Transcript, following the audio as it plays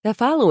The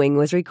following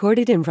was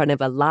recorded in front of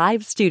a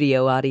live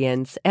studio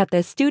audience at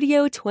the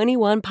Studio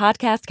 21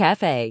 Podcast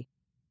Cafe.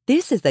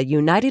 This is the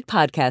United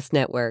Podcast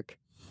Network.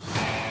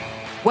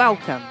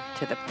 Welcome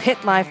to the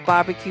Pit Life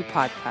Barbecue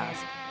Podcast.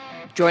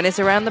 Join us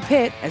around the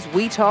pit as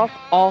we talk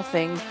all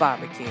things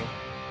barbecue.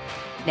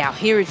 Now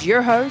here is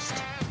your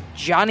host,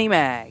 Johnny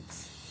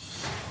Maggs.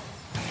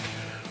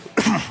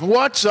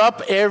 What's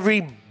up,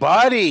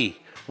 everybody?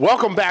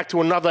 Welcome back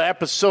to another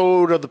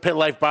episode of the Pit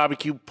Life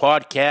Barbecue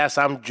Podcast.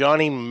 I'm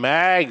Johnny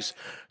Maggs,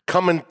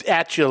 coming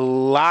at you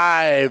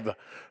live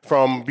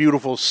from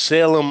beautiful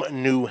Salem,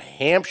 New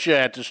Hampshire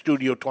at the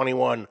Studio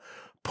 21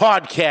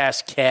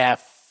 Podcast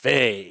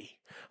Cafe.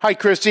 Hi,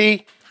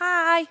 Christy.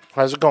 Hi.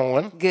 How's it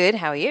going? Good.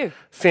 How are you?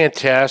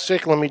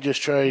 Fantastic. Let me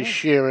just try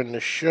sharing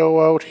the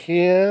show out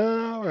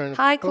here.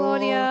 Hi,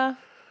 Claudia.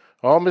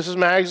 Oh, Mrs.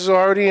 Maggs is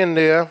already in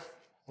there.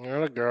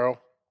 You're the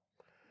girl.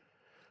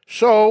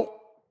 So,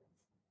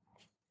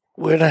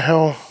 where the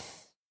hell?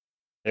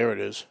 There it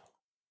is.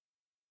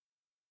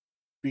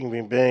 Bing,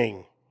 bing,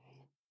 bang.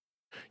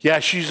 Yeah,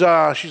 she's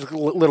a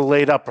little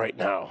laid up right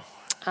now.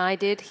 I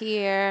did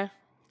hear.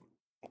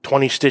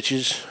 20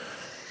 stitches.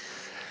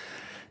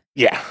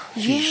 Yeah,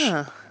 she's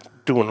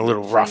doing a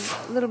little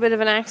rough. A little bit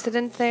of an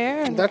accident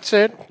there. That's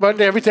it. But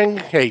everything,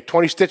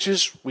 20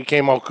 stitches, we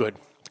came out good.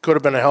 Could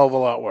have been a hell of a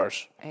lot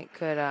worse. It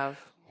could have.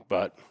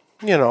 But,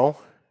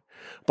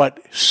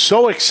 but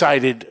so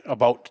excited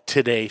about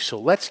today. So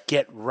let's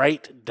get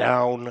right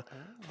down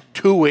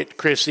to it,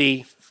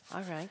 Chrissy.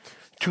 All right.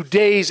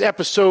 Today's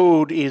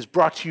episode is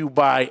brought to you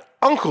by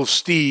Uncle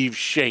Steve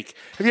Shake.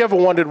 Have you ever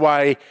wondered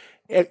why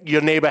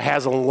your neighbor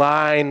has a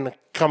line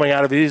coming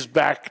out of his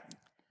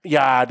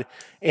backyard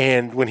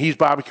and when he's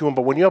barbecuing,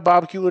 but when you're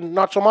barbecuing,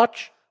 not so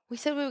much? We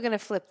said we were going to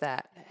flip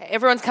that.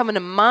 Everyone's coming to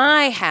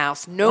my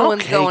house. No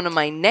one's going to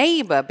my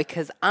neighbor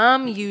because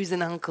I'm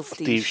using Uncle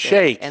Steve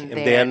Shake. And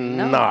they're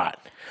not.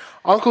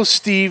 Uncle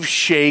Steve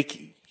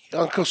Shake,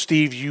 Uncle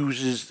Steve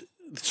uses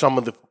some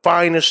of the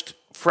finest,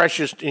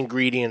 freshest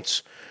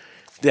ingredients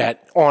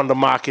that on the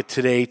market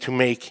today to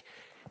make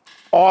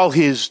all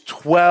his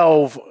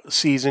 12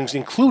 seasonings,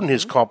 including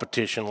his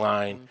competition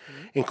line.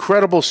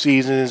 Incredible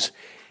seasons.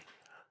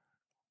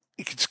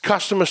 Its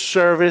customer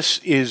service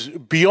is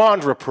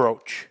beyond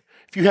reproach.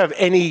 If you have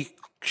any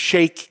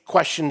shake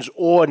questions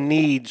or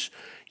needs,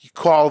 you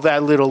call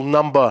that little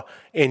number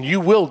and you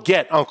will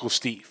get Uncle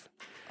Steve.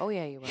 Oh,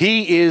 yeah, you will.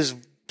 He is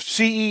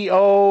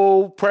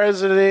CEO,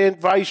 president,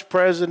 vice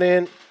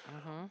president,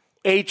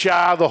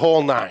 HR, the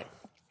whole nine.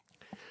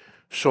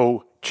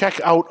 So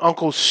check out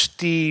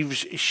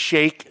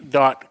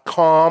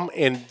UncleStevesShake.com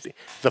and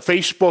the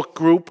Facebook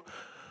group,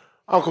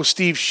 Uncle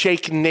Steve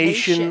Shake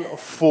Nation,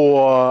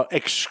 for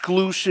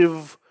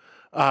exclusive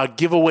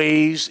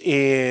giveaways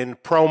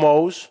and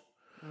promos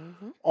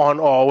on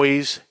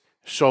always.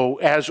 So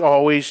as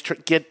always,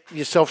 get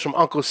yourself some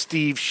Uncle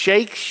Steve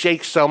Shake.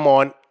 Shake some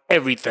on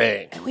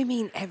everything. And we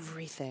mean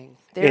everything.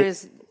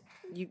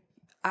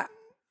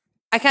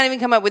 I can't even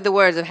come up with the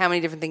words of how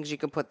many different things you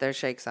can put their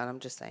shakes on. I'm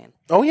just saying.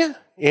 Oh, yeah.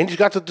 And you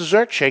got the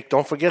dessert shake.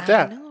 Don't forget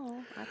that. I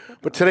know.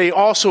 But today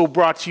also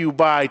brought to you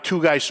by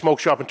Two Guys Smoke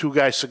Shop and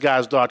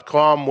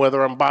TwoGuysCigars.com.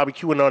 Whether I'm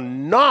barbecuing or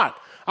not,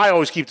 I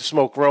always keep the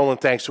smoke rolling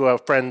thanks to our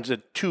friends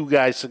at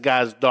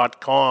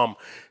TwoGuysCigars.com.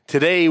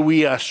 Today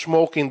we are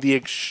smoking the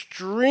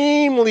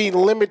extremely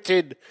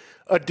limited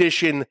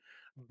edition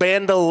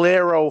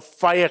Bandolero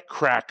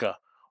Firecracker.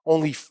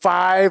 Only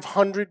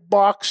 500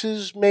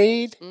 boxes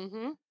made.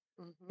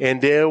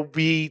 And they'll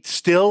be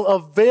still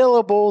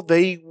available.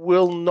 They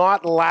will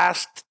not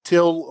last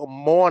till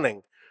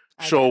morning.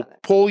 So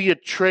pull your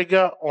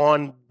trigger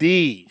on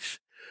these.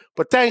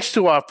 But thanks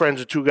to our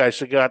friends at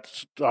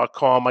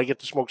TwoGuysCigars.com, I get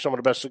to smoke some of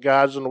the best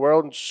cigars in the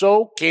world, and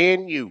so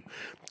can you.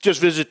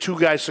 Just visit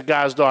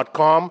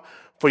TwoGuysCigars.com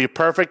for your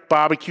perfect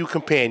barbecue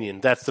companion.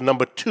 That's the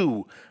number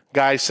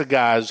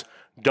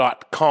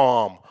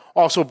 2GuysCigars.com.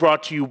 Also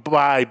brought to you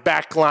by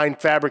Backline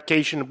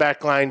Fabrication and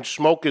Backline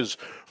Smokers.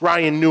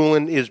 Ryan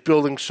Newland is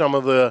building some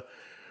of the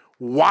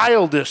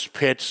wildest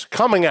pits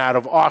coming out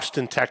of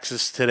Austin,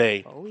 Texas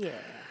today. Oh, yeah.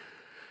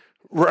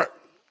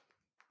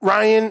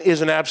 Ryan is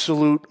an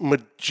absolute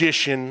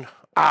magician,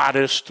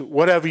 artist,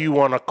 whatever you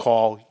want to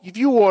call. If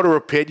you order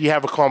a pit, you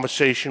have a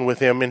conversation with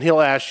him, and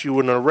he'll ask you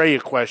an array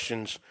of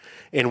questions.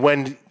 And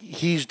when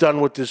he's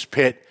done with this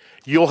pit,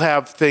 you'll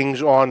have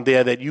things on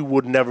there that you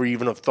would never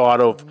even have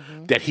thought of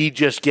that he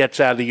just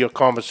gets out of your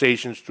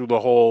conversations through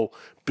the whole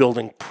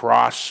building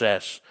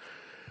process.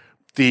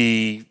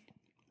 The,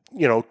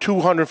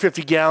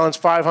 250 gallons,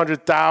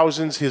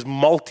 500,000s, his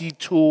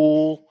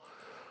multi-tool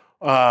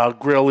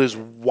grill is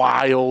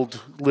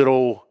wild,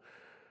 little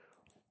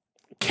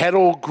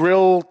kettle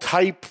grill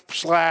type /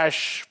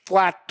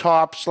 flat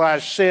top /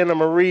 Santa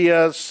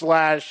Maria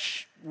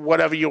 /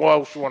 whatever you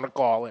else want to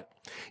call it.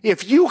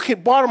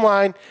 Bottom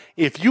line,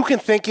 if you can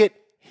think it,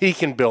 he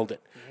can build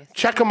it.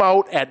 Check him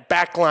out at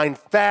Backline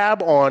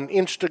Fab on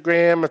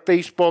Instagram and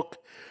Facebook.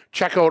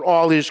 Check out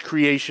all his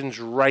creations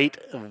right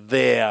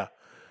there.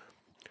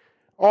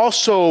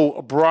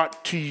 Also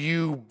brought to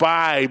you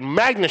by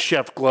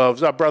MagnaChef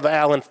gloves. Our brother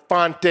Alan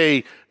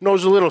Fonte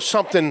knows a little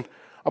something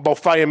about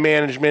fire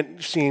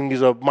management, seeing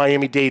he's a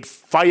Miami-Dade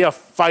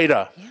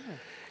firefighter. Yeah.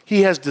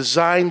 He has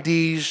designed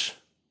these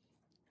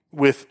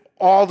with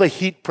all the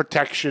heat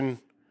protection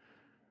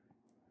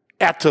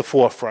at the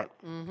forefront.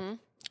 Mm-hmm.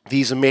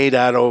 These are made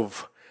out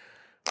of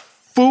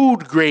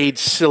food-grade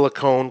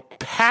silicone,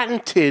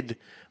 patented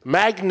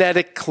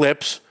magnetic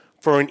clips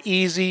for an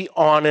easy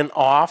on and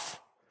off.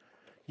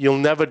 You'll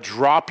never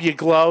drop your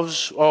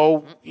gloves.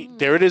 Oh,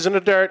 there it is in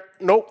the dirt.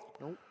 Nope.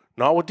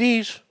 Not with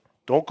these.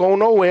 Don't go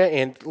nowhere.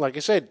 And like I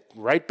said,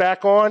 right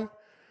back on.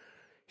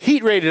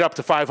 Heat rated up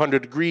to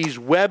 500 degrees.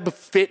 Web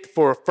fit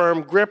for a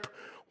firm grip.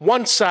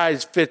 One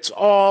size fits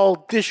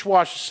all.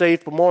 Dishwasher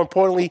safe, but more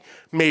importantly,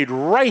 made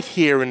right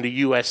here in the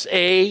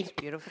USA.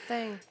 Beautiful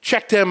thing.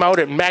 Check them out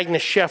at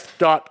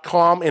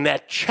magnachef.com. And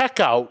at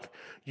checkout,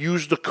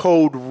 use the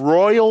code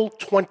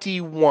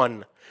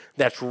ROYAL21.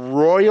 That's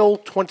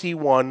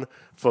ROYAL21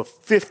 for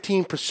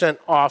 15%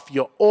 off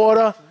your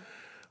order.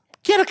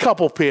 Get a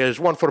couple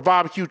pairs, one for the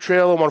barbecue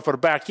trailer, one for the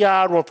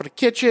backyard, one for the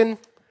kitchen.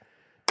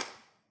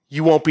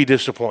 You won't be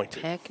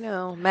disappointed. Heck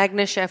no.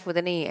 MagnaChef with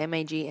an E,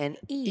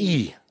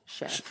 M-A-G-N-E.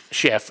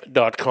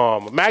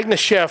 Chef.com.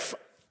 MagnaChef,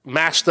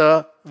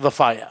 master the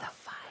fire.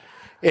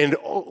 And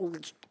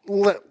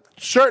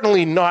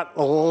certainly not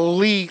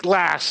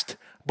last,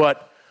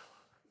 but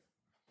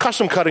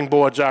Custom Cutting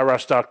Boards,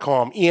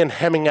 RS.com. Ian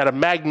Hemming out of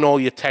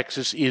Magnolia,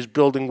 Texas, is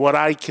building what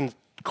I can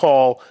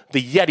call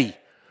the Yeti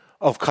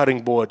of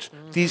cutting boards.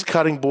 Mm-hmm. These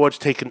cutting boards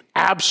take an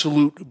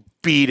absolute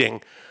beating.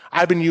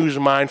 I've been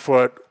using mine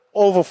for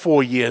over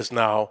 4 years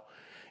now,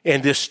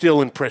 and they're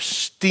still in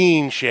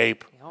pristine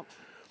shape.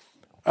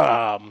 Yep.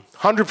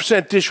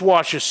 100%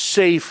 dishwasher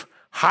safe,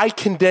 high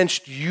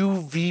condensed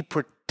UV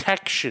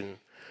protection,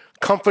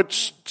 comfort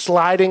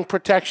sliding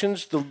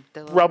protections, the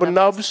rubber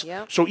nubs.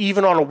 Yep. So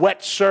even on a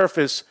wet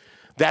surface,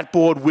 that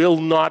board will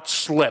not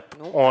slip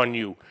on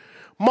you.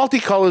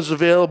 Multicolors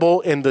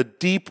available in the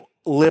deep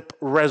lip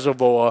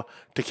reservoir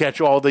to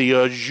catch all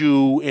the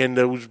jus and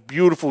those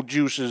beautiful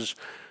juices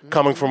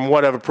coming from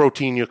whatever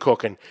protein you're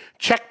cooking.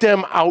 Check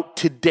them out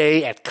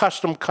today at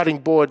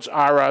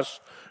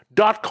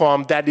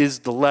customcuttingboardsrs.com. That is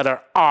the letter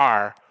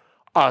R,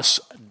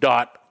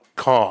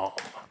 us.com.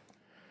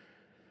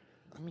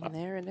 I mean,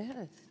 there it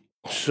is.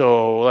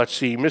 So let's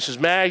see. Mrs.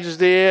 Mags is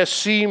there.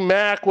 C.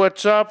 Mac,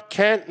 what's up?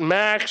 Kent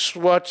Max,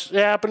 what's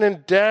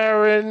happening?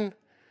 Darren.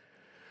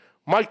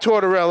 Mike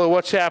Tortorella,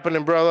 what's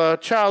happening, brother?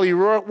 Charlie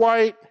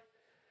White.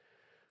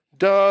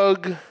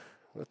 Doug.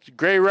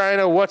 Gray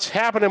Rhino, what's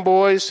happening,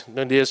 boys?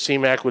 And there's C.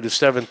 Mac with his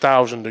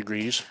 7,000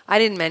 degrees. I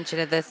didn't mention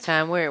it this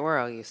time. We're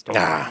all used to it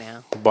right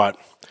now. But,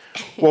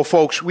 well,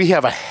 folks, we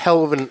have a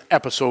hell of an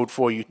episode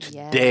for you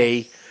today.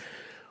 Yes.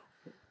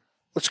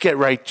 Let's get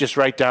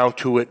right down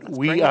to it.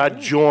 We are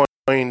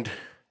joined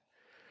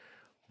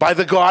by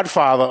the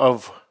godfather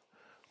of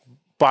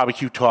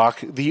barbecue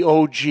talk, the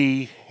OG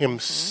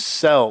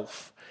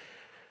himself.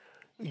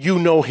 You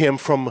know him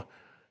from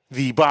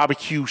the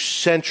Barbecue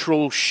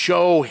Central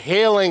show,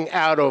 hailing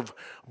out of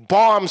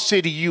Bomb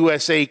City,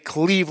 USA,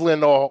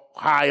 Cleveland,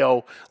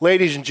 Ohio.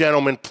 Ladies and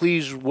gentlemen,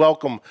 please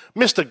welcome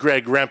Mr.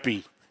 Greg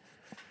Rempe.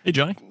 Hey,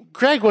 Johnny.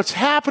 Greg, what's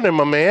happening,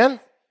 my man?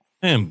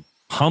 I am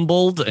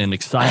humbled and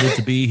excited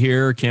to be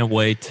here. Can't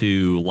wait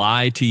to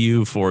lie to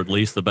you for at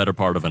least the better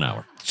part of an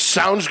hour.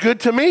 Sounds good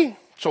to me.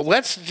 So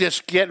let's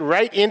just get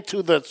right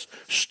into the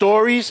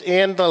stories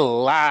and the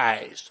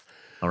lies.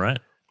 All right.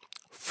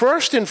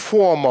 First and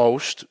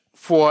foremost,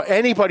 for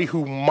anybody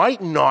who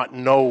might not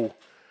know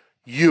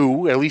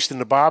you, at least in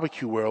the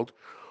barbecue world,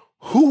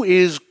 who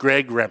is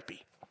Greg Rempe?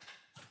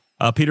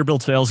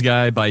 Peterbilt sales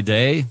guy by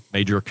day,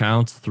 major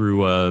accounts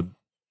through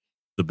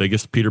the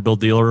biggest Peterbilt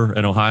dealer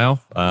in Ohio.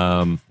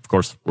 Of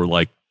course, we're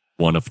like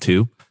one of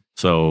two,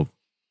 so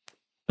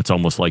it's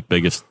almost like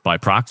biggest by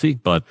proxy,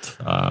 but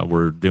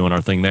we're doing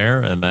our thing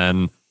there. And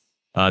then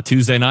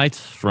Tuesday nights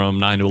from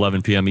 9 to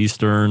 11 p.m.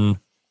 Eastern,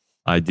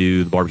 I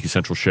do the Barbecue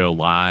Central show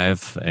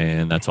live,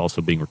 and that's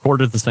also being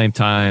recorded at the same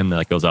time.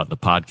 That goes out in the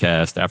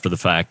podcast after the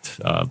fact.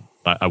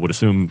 I would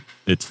assume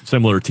it's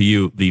similar to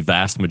you, the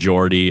vast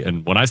majority,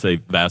 and when I say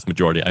vast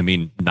majority, I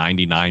mean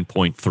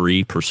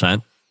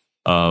 99.3%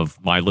 of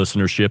my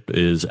listenership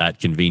is at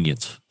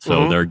convenience.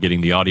 So they're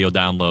getting the audio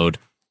download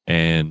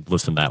and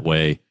listen that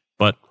way.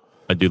 But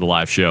I do the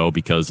live show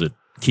because it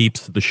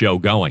keeps the show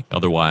going.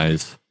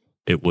 Otherwise,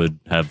 it would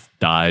have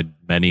died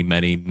many,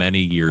 many, many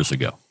years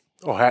ago.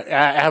 Oh,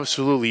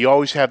 absolutely. You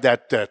always have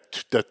that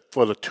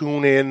for the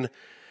tune in.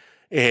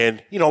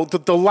 And, you know,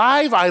 the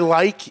live I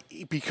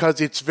like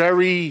because it's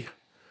very,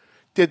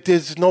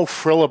 there's no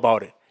frill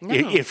about it. No.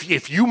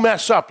 If you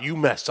mess up, you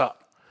mess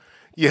up.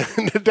 Yeah,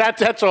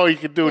 that's all you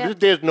can do. Yeah.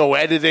 There's no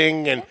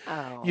editing. And,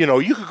 you know,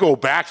 you could go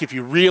back if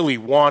you really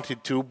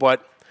wanted to.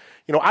 But,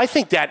 you know, I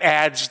think that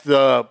adds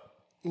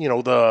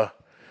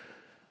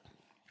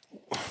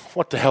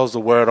what the hell's the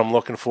word I'm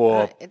looking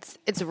for?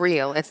 It's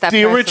real. It's that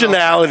the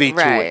originality to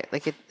right. it.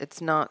 Like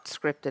it's not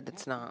scripted.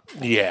 It's not.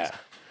 Yeah.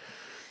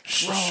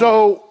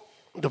 So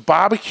the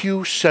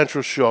Barbecue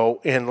Central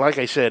show, and like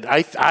I said,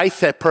 I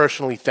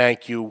personally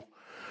thank you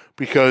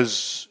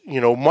because,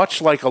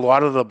 much like a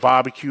lot of the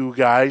barbecue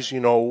guys,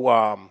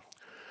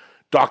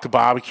 Dr.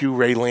 Barbecue,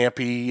 Ray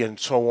Lampe, and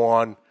so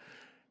on,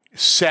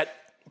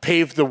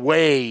 paved the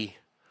way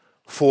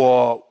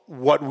for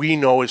what we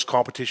know as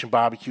competition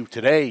barbecue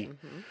today.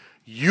 Mm-hmm.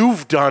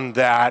 You've done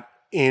that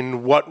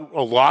in what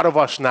a lot of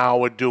us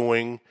now are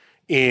doing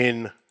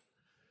in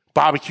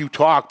barbecue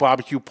talk,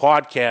 barbecue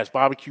podcasts,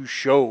 barbecue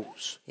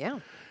shows. Yeah.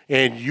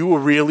 And you were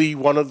really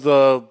one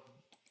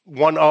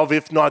of,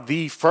 if not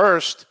the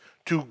first,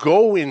 to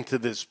go into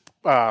this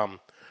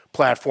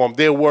platform.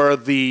 There were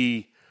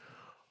the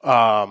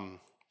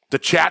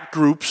chat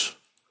groups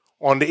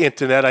on the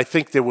internet. I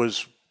think there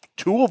was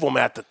 2 of them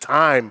at the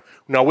time.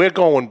 Now we're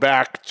going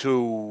back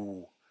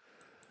to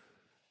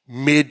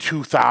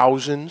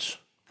mid-2000s.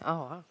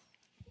 Oh,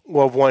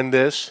 wow. Of when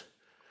this.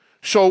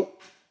 So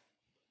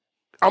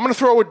I'm going to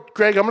throw a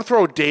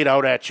date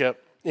out at you,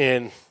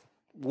 and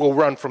we'll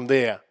run from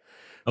there.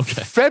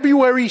 Okay.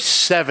 February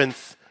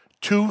 7th,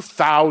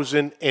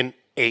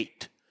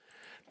 2008.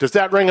 Does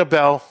that ring a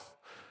bell?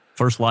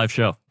 First live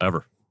show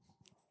ever.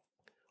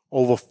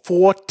 Over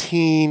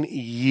 14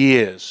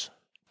 years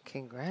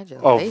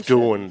Congratulations. of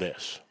doing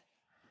this.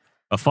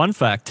 A fun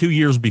fact, 2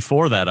 years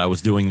before that, I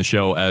was doing the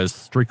show as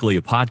strictly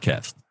a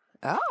podcast.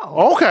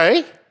 Oh.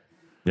 Okay.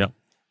 Yep.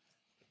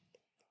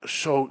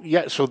 So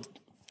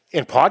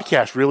and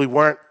podcasts really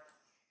weren't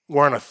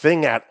a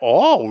thing at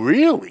all,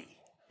 really.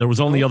 There was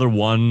only other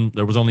one.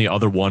 Am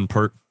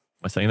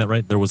I saying that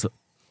right? There was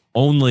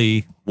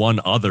only one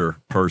other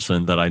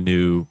person that I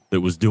knew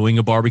that was doing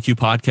a barbecue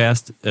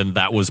podcast, and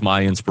that was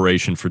my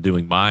inspiration for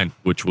doing mine,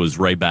 which was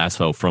Ray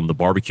Basso from the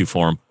Barbecue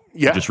Forum.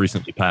 Yeah. Who just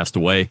recently passed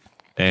away.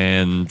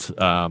 And,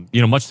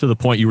 much to the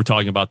point you were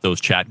talking about those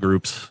chat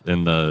groups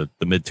in the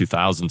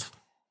mid-2000s,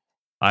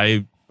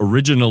 I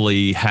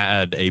originally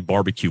had a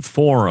barbecue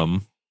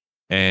forum,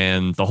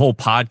 and the whole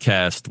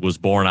podcast was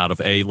born out of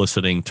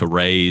listening to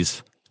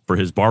Ray's for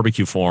his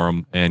barbecue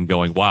forum and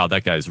going, wow,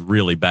 that guy's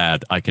really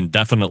bad. I can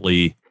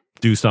definitely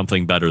do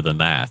something better than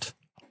that.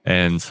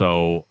 And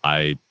so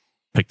I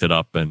picked it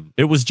up, and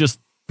it was just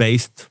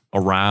based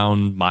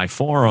around my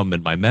forum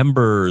and my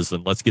members,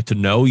 and let's get to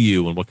know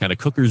you, and what kind of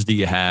cookers do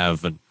you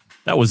have? And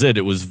that was it.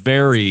 It was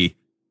very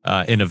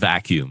in a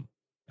vacuum.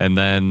 And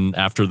then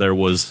after there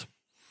was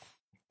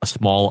a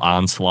small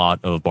onslaught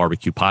of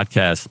barbecue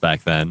podcasts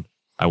back then,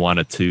 I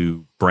wanted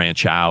to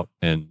branch out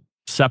and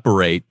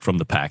separate from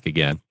the pack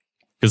again,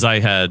 because I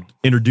had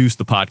introduced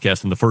the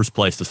podcast in the first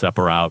place to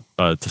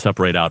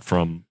separate out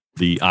from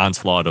the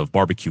onslaught of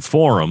barbecue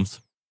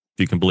forums.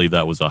 If you can believe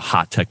that was a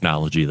hot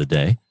technology of the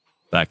day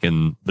back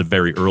in the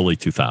very early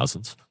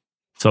 2000s.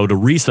 So to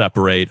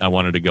re-separate, I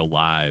wanted to go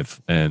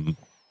live, and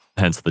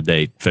hence the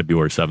date,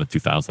 February 7th,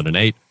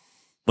 2008.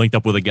 Linked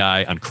up with a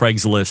guy on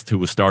Craigslist who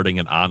was starting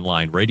an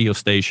online radio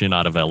station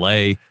out of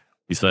LA.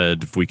 He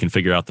said, if we can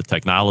figure out the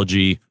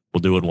technology,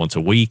 we'll do it once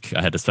a week.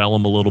 I had to sell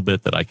him a little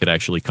bit that I could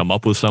actually come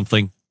up with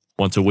something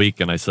once a week.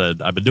 And I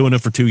said, I've been doing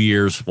it for 2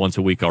 years, once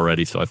a week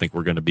already, so I think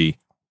we're going to be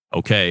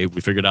okay. We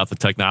figured out the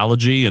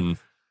technology, and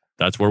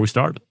that's where we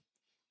started.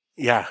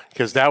 Yeah,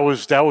 because that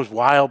was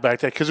wild back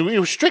then. Because it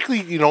was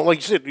strictly, like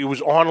you said, it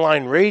was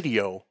online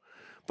radio.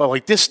 But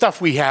like this stuff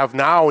we have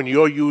now and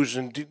you're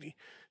using,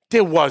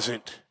 there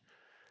wasn't.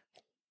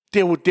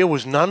 There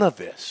was none of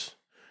this.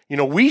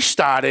 We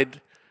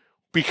started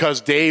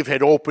because Dave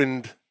had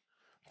opened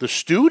the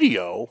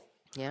studio.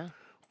 Yeah.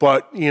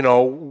 But,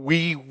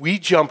 we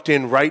jumped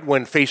in right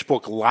when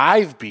Facebook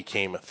Live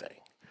became a thing.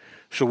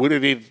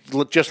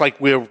 So just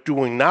like we're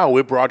doing now,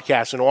 we're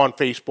broadcasting on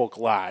Facebook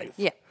Live.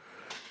 Yeah.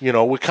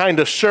 We kind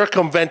of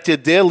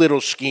circumvented their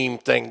little scheme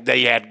thing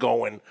they had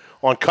going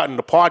on cutting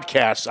the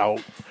podcasts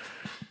out,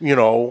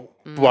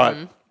 But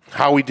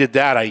how we did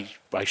that, I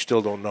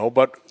still don't know.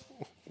 But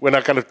we're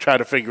not going to try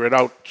to figure it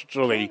out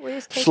so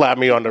they slap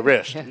me on the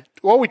wrist. Yeah.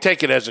 Or we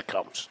take it as it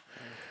comes.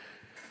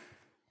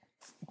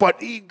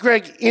 But,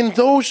 Greg, in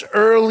those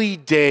early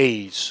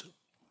days,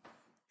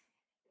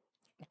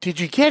 did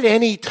you get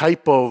any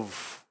type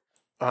of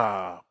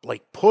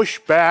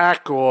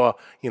pushback or,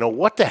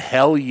 what the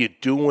hell you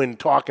doing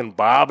talking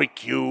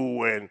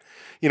barbecue? And,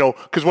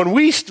 because when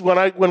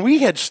we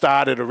had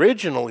started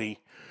originally,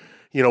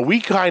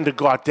 we kind of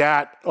got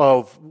that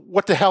of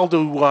what the hell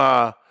do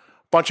a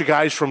bunch of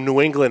guys from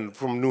New England,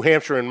 from New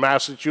Hampshire and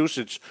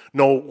Massachusetts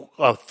know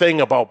a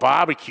thing about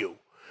barbecue?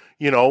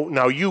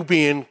 Now you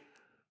being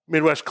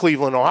Midwest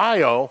Cleveland,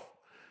 Ohio,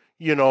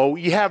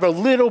 you have a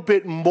little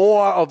bit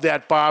more of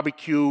that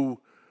barbecue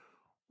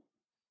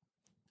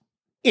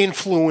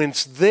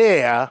influence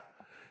there,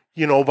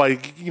 by,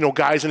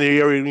 guys in the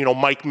area,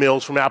 Mike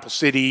Mills from Apple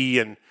City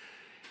and,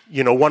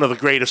 one of the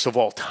greatest of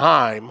all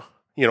time,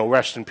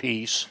 rest in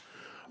peace.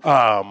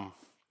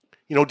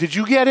 Did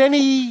you get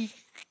any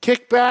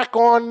kickback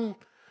on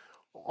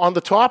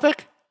the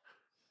topic?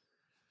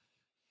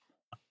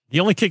 The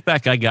only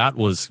kickback I got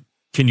was,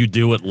 can you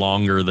do it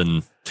longer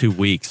than 2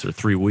 weeks or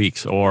 3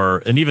 weeks?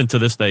 And even to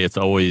this day, it's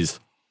always,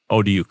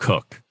 do you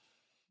cook?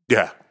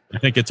 Yeah. I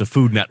think it's a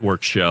Food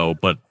Network show,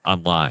 but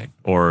online,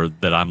 or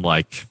that I'm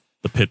like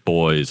the Pit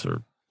Boys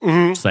or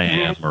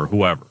Sam or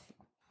whoever.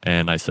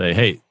 And I say,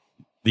 hey,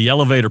 the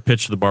elevator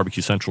pitch to the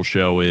Barbecue Central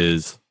show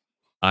is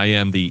I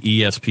am the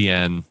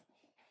ESPN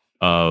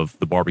of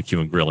the barbecue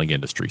and grilling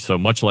industry. So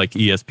much like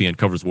ESPN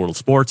covers the world of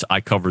sports,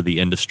 I cover the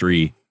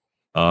industry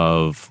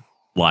of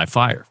live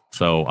fire.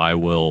 So I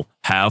will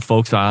have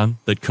folks on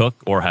that cook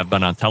or have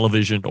been on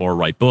television or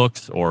write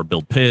books or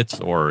build pits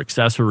or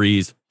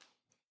accessories,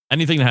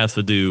 anything that has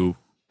to do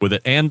with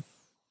it, and a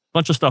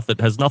bunch of stuff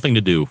that has nothing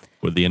to do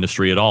with the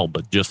industry at all,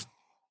 but just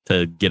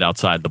to get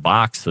outside the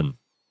box and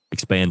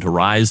expand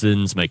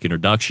horizons, make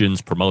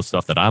introductions, promote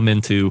stuff that I'm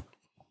into.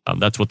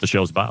 That's what the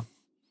show's about.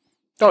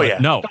 Oh, yeah.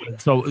 No.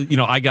 So,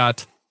 I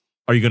got,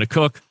 are you going to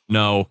cook?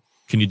 No.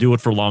 Can you do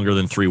it for longer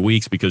than 3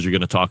 weeks? Because you're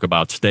going to talk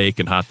about steak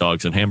and hot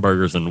dogs and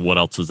hamburgers and what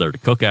else is there to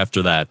cook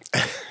after that?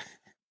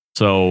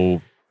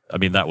 So,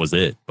 that was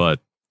it. But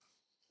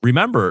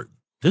remember,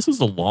 this is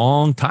a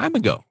long time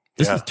ago.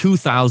 This is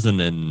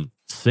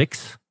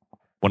 2006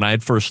 when I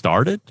had first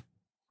started.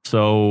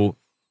 So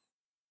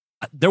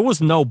there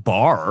was no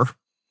bar.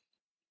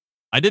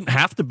 I didn't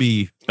have to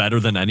be better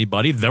than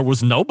anybody. There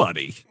was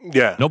nobody.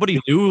 Yeah. Nobody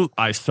knew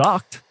I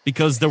sucked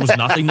because there was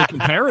nothing to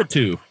compare it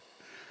to.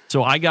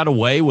 So I got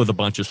away with a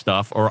bunch of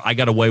stuff, or I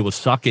got away with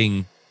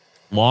sucking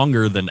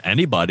longer than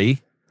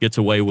anybody gets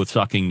away with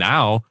sucking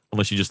now,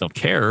 unless you just don't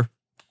care,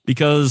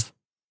 because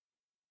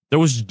there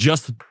was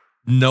just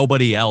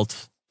nobody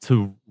else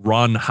to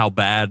run how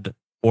bad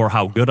or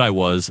how good I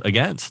was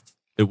against.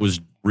 It was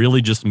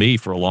really just me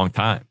for a long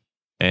time.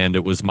 And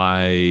it was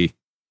my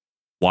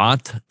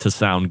want to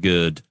sound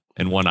good.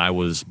 And when I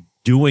was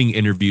doing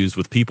interviews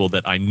with people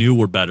that I knew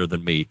were better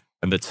than me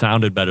and that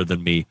sounded better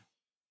than me,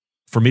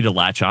 for me to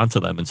latch onto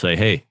them and say,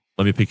 hey,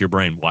 let me pick your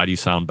brain. Why do you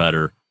sound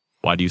better?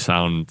 Why do you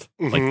sound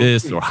like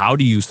this? Or how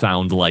do you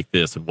sound like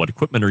this? And what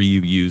equipment are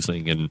you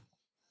using? And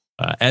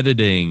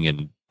editing?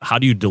 And how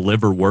do you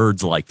deliver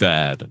words like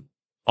that? And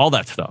all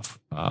that stuff.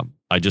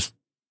 I just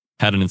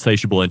had an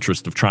insatiable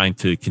interest of trying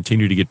to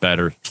continue to get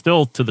better,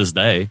 still to this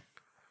day.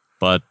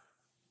 But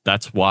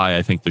that's why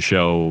I think the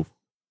show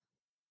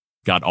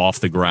got off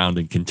the ground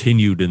and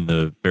continued in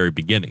the very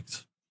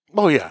beginnings.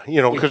 Oh, yeah.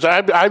 Because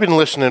I've been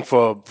listening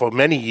for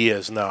many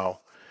years now.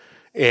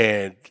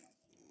 And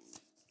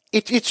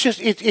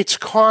it's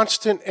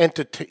constant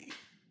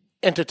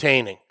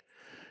entertaining.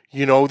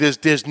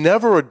 There's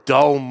never a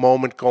dull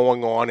moment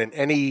going on in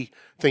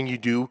anything you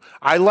do.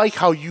 I like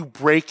how you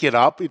break it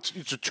up. It's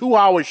a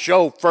 2-hour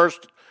show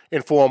first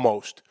and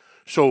foremost.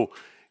 So,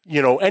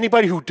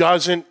 anybody who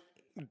doesn't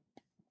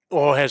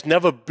or has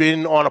never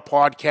been on a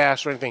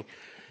podcast or anything,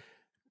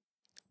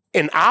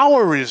 an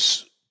hour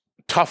is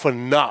tough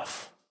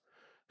enough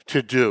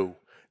to do.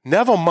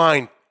 Never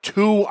mind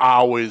 2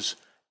 hours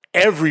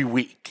every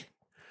week.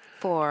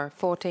 For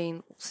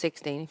 14,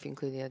 16, if you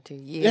include the other 2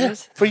 years.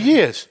 Yeah, for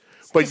years.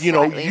 But,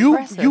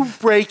 you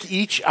break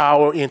each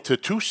hour into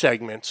 2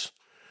 segments.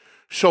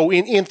 So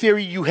in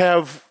theory, you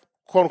have,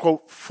 quote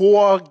unquote,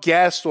 4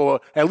 guests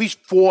or at least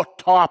 4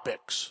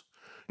 topics.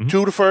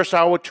 2 the first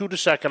hour, 2 the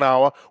second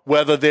hour,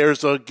 whether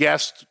there's a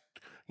guest,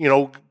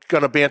 going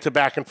to banter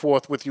back and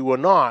forth with you or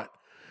not,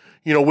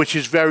 which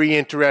is very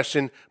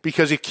interesting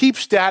because it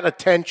keeps that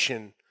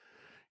attention.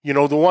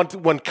 The one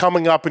when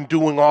coming up and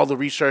doing all the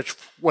research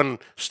when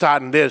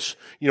starting this,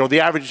 the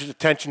average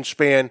attention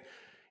span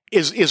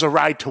is a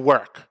ride to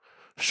work.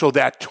 So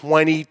that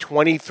 20,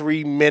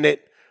 23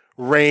 minute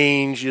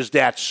range is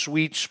that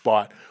sweet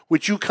spot,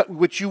 which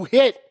you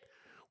hit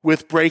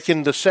with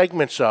breaking the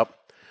segments up.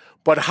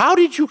 But how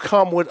did you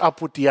come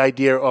up with the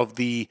idea of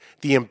the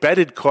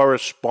embedded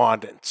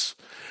correspondence?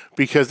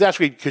 Because that's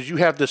great, because you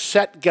have the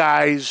set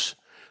guys,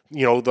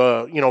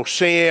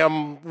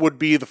 Sam would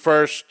be the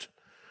first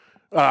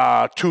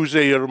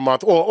Tuesday of the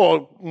month,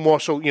 or more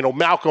so,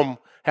 Malcolm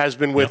has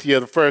been with you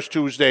the first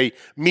Tuesday,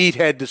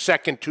 Meathead the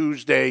second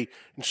Tuesday,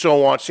 and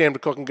so on, Sam the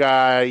cooking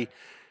guy,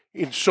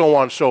 and so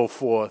on and so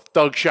forth,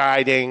 Doug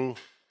Scheiding.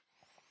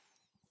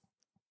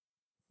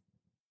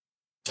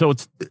 So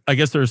I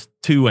guess there's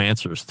 2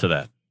 answers to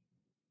that.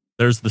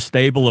 There's the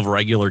stable of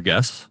regular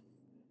guests.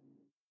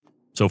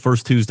 So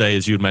first Tuesday,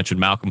 as you had mentioned,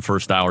 Malcolm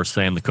first hour,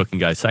 Sam the cooking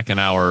guy second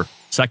hour.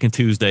 Second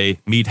Tuesday,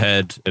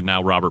 Meathead and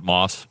now Robert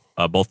Moss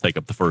both take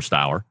up the first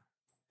hour.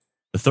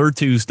 The third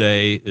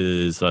Tuesday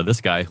is this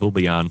guy who'll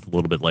be on a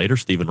little bit later,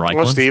 Stephen Reichland.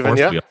 Well, Stephen,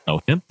 yeah. We all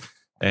know him.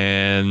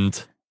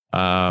 And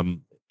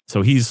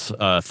so he's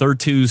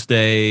third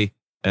Tuesday.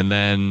 And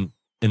then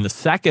in the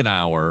second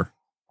hour,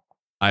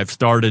 I've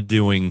started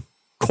doing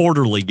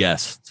quarterly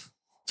guests.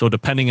 So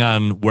depending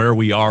on where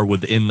we are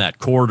within that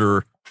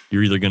quarter,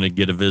 you're either going to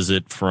get a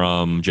visit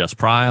from Jess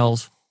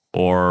Pryles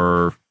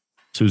or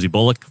Susie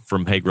Bullock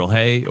from Hey Grill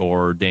Hey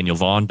or Daniel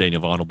Vaughn.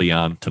 Daniel Vaughn will be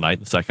on tonight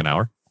in the second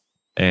hour.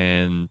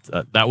 And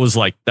that was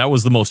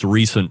the most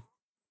recent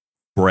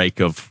break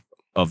of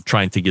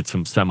trying to get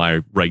some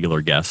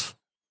semi-regular guests.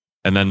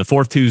 And then the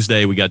fourth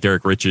Tuesday, we got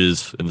Derek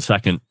Riches in the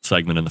second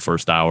segment in the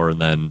first hour. And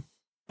then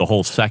the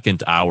whole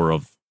second hour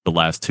of the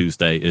last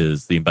Tuesday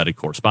is the embedded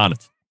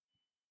correspondence.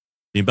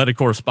 the embedded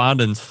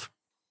correspondence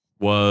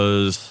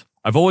was,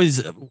 I'm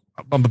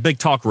a big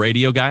talk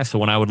radio guy. So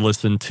when I would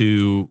listen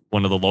to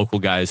one of the local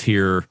guys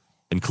here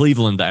in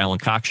Cleveland, the Alan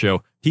Cox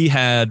show, he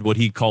had what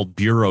he called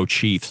bureau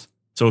chiefs.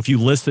 So if you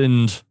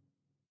listened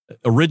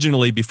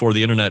originally before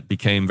the internet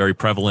became very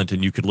prevalent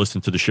and you could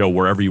listen to the show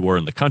wherever you were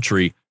in the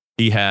country,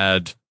 he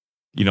had,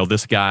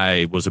 this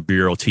guy was a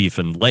bureau chief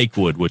in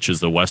Lakewood, which is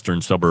the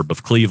western suburb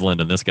of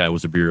Cleveland. And this guy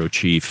was a bureau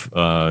chief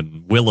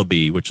in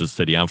Willoughby, which is the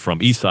city I'm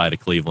from, east side of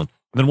Cleveland.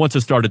 And then once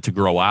it started to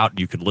grow out,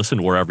 you could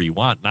listen wherever you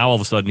want. Now all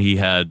of a sudden he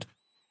had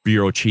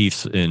bureau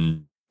chiefs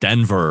in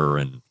Denver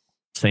and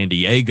San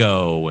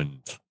Diego and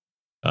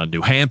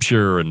New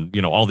Hampshire and,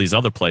 all these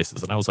other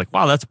places. And I was like,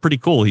 wow, that's pretty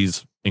cool.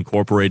 He's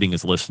incorporating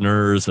his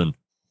listeners. And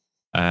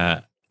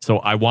so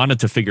I wanted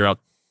to figure out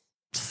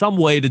some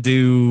way to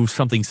do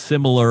something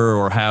similar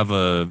or have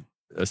a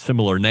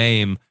similar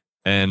name.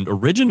 And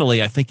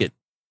originally, I think it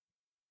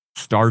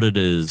started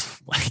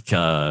as like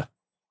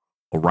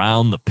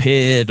Around the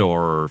Pit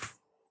or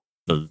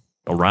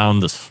around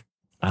this,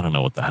 I don't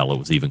know what the hell it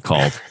was even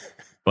called,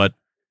 but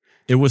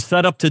it was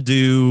set up to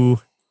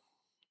do,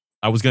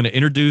 I was going to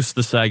introduce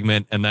the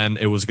segment and then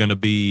it was going to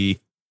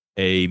be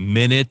a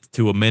minute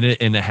to a minute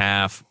and a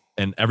half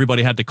and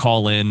everybody had to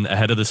call in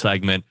ahead of the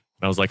segment.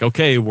 And I was like,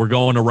 okay, we're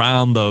going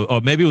around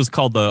maybe it was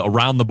called the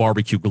Around the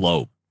Barbecue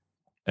Globe.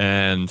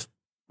 And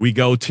we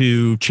go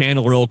to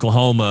Chandler,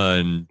 Oklahoma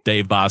and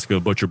Dave Bosco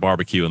of Butcher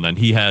Barbecue. And then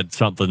he had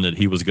something that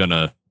he was going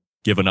to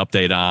give an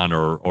update on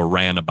or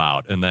ran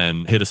about and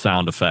then hit a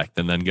sound effect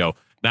and then go,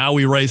 now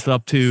we race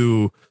up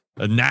to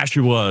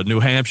Nashua, New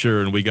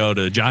Hampshire, and we go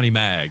to Johnny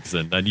Mag's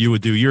and then you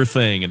would do your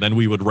thing and then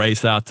we would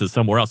race out to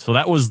somewhere else. So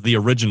that was the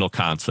original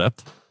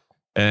concept.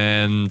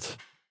 And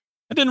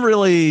I didn't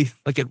really,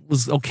 it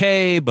was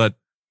okay, but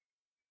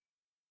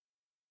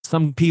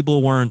some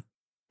people weren't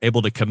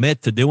able to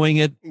commit to doing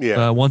it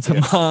once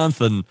a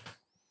month. And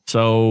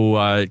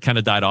so it kind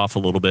of died off a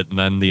little bit. And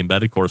then the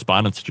embedded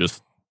correspondence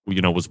just,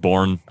 was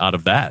born out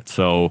of that.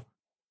 So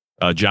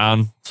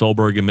John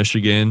Solberg in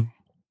Michigan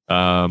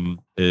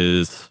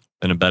is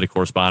an embedded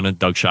correspondent.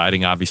 Doug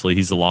Scheiding, obviously,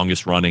 he's the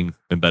longest running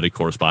embedded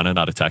correspondent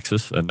out of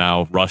Texas. And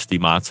now Rusty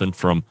Monson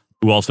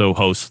who also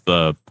hosts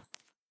the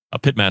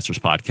Pitmasters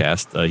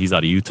podcast. He's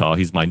out of Utah.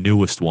 He's my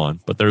newest one.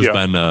 But there's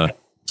been a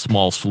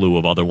small slew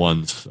of other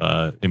ones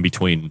in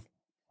between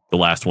the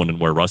last one and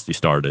where Rusty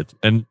started.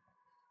 And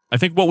I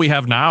think what we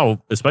have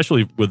now,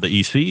 especially with the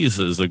ECs,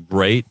 is a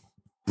great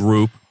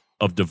group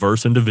of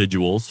diverse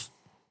individuals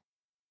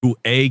who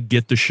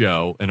get the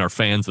show and are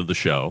fans of the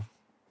show,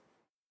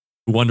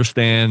 who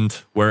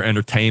understand where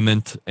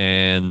entertainment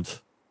and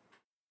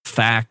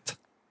fact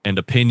and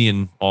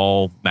opinion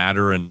all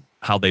matter and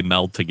how they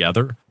meld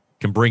together,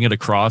 can bring it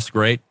across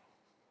great.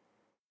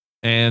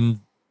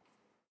 And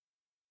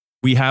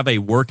we have a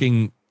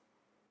working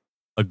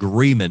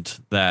agreement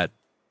that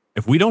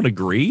if we don't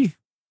agree,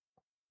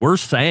 we're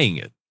saying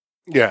it.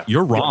 Yeah.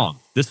 You're wrong.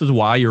 This is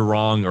why you're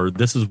wrong, or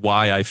this is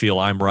why I feel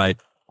I'm right.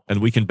 And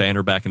we can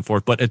banter back and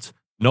forth, but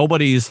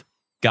nobody's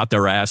got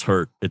their ass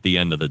hurt at the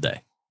end of the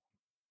day.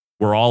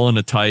 We're all in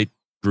a tight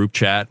group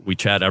chat. We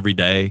chat every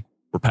day.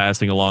 We're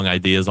passing along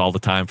ideas all the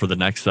time for the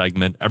next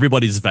segment.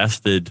 Everybody's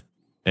vested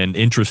and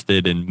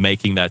interested in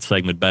making that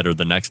segment better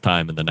the next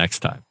time and the next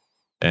time.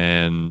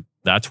 And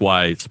that's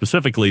why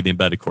specifically the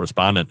embedded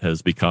correspondent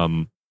has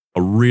become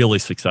a really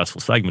successful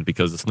segment,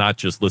 because it's not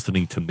just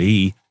listening to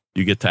me.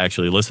 You get to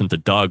actually listen to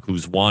Doug,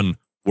 who's won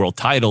world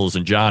titles,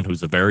 and John,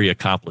 who's a very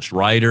accomplished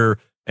writer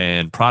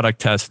and product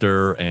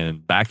tester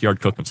and backyard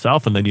cook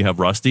himself. And then you have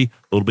Rusty,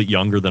 a little bit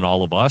younger than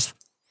all of us,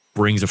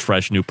 brings a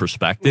fresh new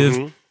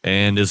perspective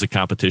and is a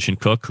competition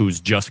cook who's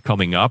just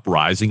coming up,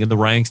 rising in the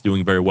ranks,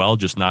 doing very well,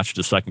 just notched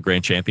a second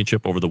grand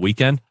championship over the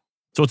weekend.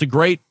 So it's a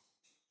great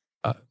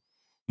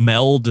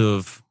meld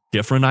of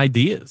different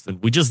ideas,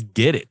 and we just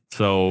get it.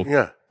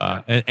 So,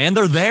 and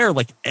they're there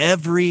like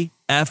every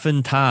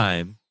effing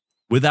time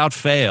without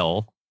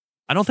fail.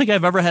 I don't think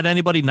I've ever had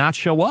anybody not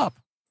show up,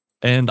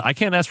 and I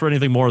can't ask for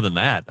anything more than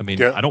that. I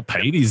mean, I don't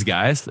pay these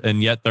guys,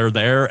 and yet they're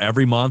there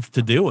every month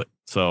to do it.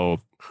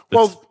 So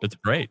it's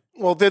great.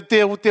 Well,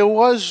 there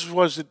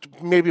was it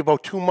maybe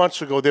about 2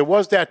 months ago, there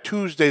was that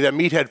Tuesday that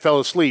Meathead fell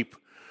asleep,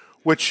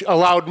 which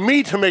allowed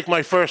me to make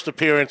my first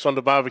appearance on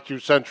the Barbecue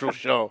Central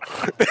show.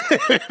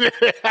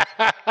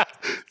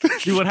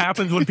 See what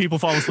happens when people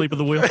fall asleep at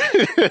the wheel?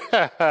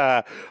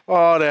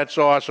 Oh, that's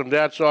awesome.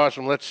 That's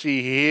awesome. Let's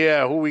see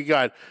here. Who we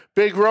got?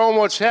 Big Rome,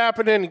 what's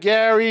happening?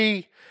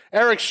 Gary,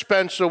 Eric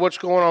Spencer, what's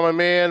going on, my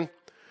man?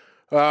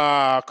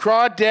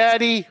 Craw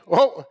Daddy.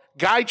 Oh,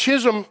 Guy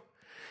Chisholm.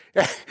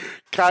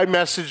 Guy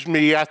messaged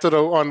me after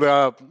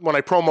when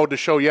I promoted the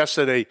show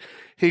yesterday.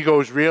 He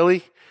goes,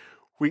 really?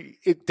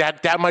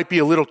 That might be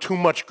a little too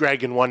much,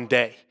 Greg, in one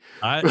day.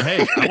 I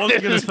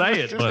wasn't going to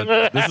say it,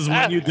 but this is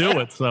when you do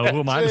it, so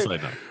who am I to say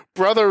that?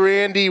 Brother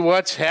Randy,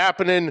 what's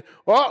happening?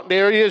 Oh,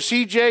 there he is,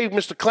 CJ,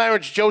 Mr.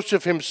 Clarence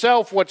Joseph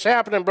himself. What's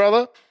happening,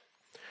 brother?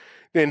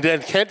 And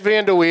then Kent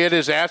Vander Weerd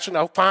is asking,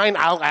 oh, fine,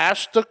 I'll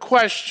ask the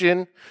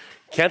question.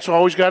 Kent's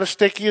always got to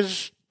stick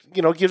gives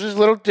his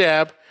little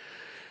dab.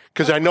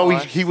 because I know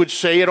he would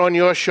say it on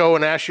your show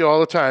and ask you all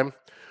the time.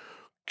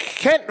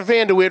 Kent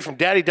Vanderweerd from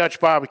Daddy Dutch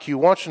Barbecue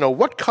wants to know,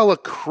 what color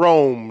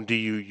chrome do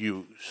you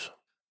use?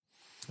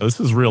 This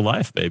is real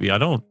life, baby. I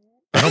don't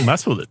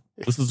mess with it.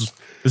 This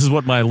is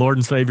what my Lord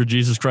and Savior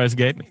Jesus Christ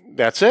gave me.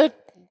 That's it.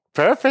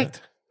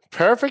 Perfect.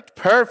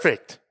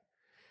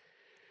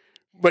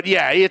 But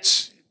yeah,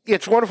 it's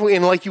wonderful.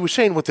 And like you were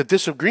saying with the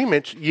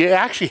disagreements, you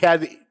actually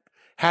had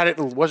it.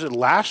 Was it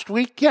last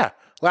week? Yeah,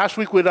 last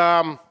week with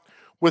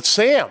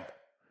Sam,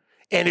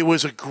 and it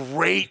was a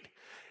great.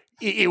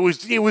 It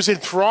was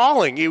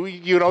enthralling.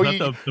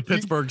 The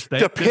Pittsburgh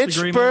steak. The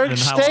Pittsburgh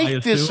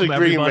steak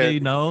disagreement. Everybody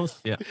knows.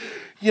 Yeah.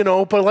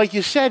 But like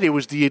you said, it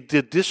was the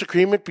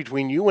disagreement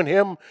between you and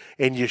him,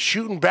 and you're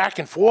shooting back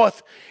and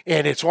forth,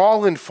 and it's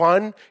all in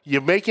fun. You're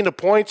making the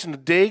points and the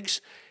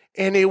digs,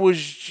 and it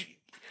was,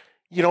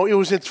 it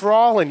was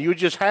enthralling. You were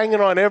just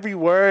hanging on every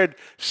word,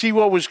 see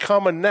what was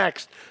coming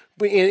next.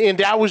 And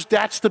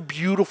that's the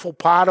beautiful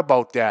part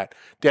about that.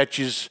 That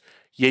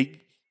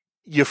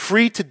you're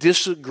free to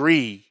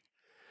disagree,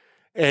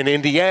 and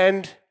in the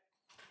end,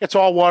 it's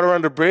all water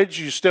under bridge.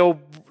 You still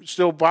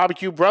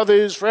barbecue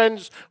brothers,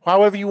 friends,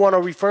 however you want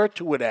to refer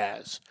to it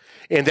as.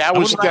 And that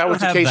was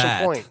the case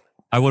in point.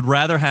 I would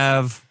rather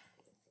have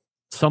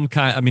some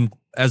kind. I mean,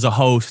 as a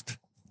host,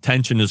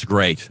 tension is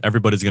great.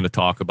 Everybody's going to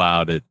talk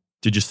about it.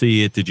 Did you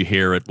see it? Did you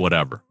hear it?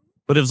 Whatever.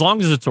 But as long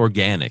as it's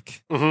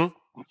organic, then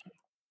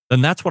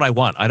that's what I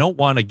want. I don't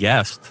want a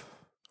guest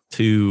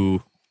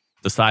to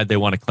decide they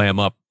want to clam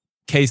up.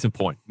 Case in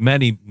point,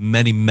 many,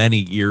 many, many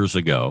years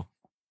ago,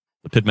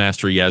 the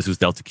pitmaster Yazoo's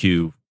Delta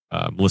Q,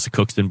 Melissa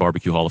Cookston,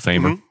 Barbecue Hall of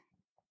Famer.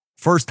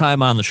 First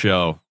time on the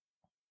show,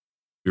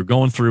 we were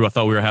going through, I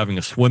thought we were having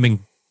a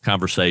swimming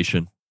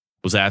conversation,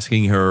 was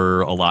asking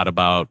her a lot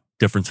about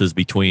differences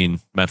between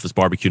Memphis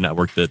Barbecue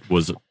Network that it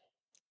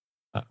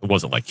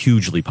wasn't like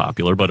hugely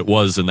popular, but it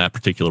was in that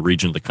particular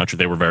region of the country.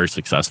 They were very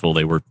successful.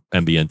 They were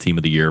MBN Team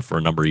of the Year for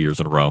a number of years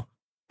in a row.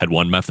 Had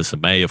won Memphis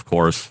in May, of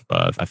course,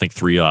 I think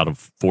 3 out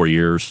of 4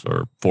 years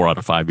or 4 out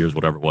of 5 years,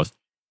 whatever it was.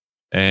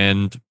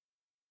 And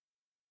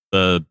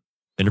the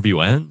interview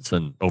ends,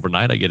 and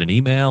overnight I get an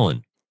email,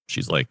 and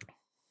she's like,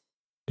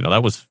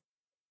 that was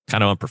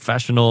kind of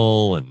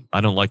unprofessional, and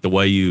I don't like the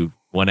way you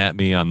went at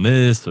me on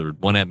this or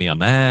went at me on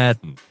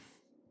that, and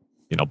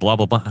blah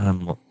blah blah.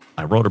 And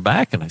I wrote her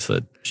back and I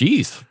said,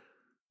 geez,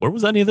 where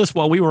was any of this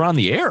while we were on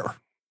the air?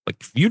 Like,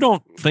 if you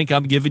don't think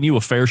I'm giving you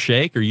a fair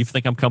shake, or you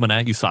think I'm coming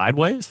at you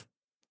sideways,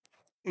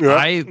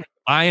 I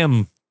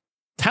am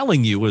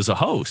telling you as a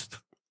host,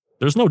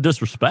 there's no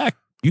disrespect.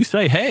 You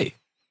say, hey,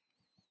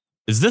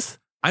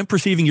 I'm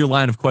perceiving your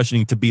line of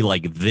questioning to be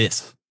like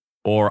this,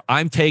 or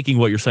I'm taking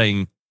what you're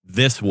saying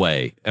this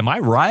way. Am I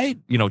right?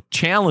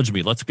 Challenge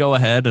me. Let's go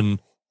ahead and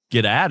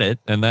get at it.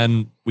 And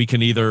then we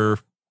can either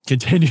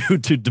continue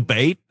to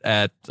debate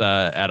at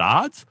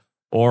odds,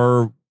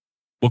 or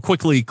we'll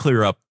quickly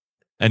clear up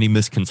any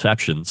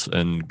misconceptions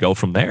and go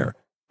from there.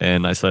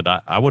 And I said,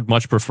 I would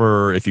much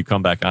prefer, if you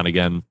come back on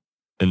again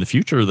in the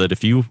future, that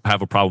if you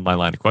have a problem with my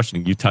line of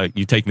questioning, you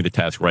take me to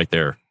task right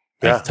there.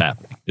 Yeah. It's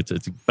happening.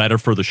 It's better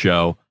for the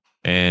show,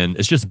 and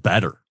it's just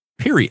better,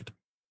 period.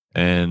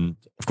 And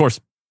of course,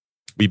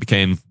 we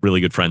became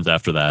really good friends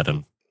after that,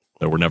 and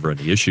there were never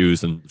any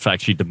issues. And in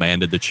fact, she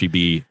demanded that she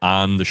be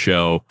on the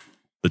show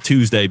the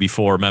Tuesday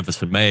before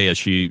Memphis in May, as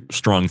she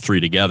strung 3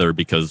 together,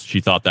 because she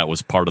thought that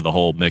was part of the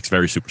whole mix.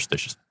 Very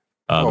superstitious.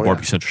 The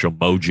Barbecue Central Show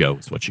Mojo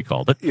is what she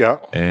called it. Yeah.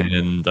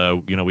 And,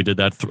 we did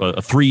that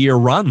a 3-year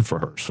run for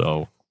her.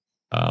 So,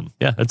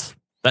 that's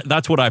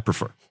what I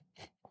prefer.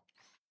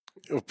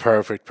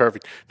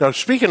 Perfect. Now,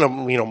 speaking of,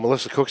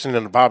 Melissa Cookston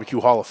and the Barbecue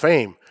Hall of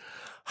Fame,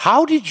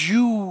 how did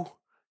you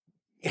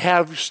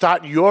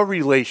start your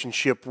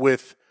relationship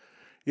with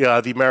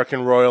the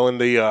American Royal and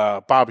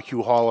the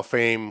Barbecue Hall of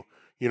Fame?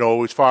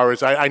 As far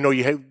as I know,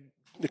 you had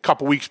a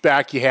couple weeks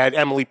back, you had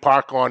Emily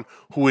Park on,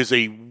 who is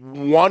a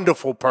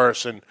wonderful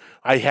person.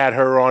 I had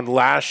her on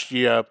last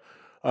year,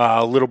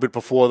 a little bit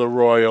before the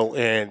Royal,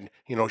 and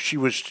she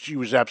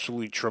was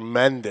absolutely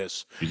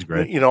tremendous. She's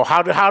great.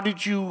 How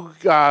did you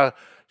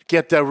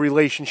get the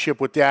relationship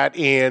with that,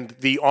 and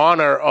the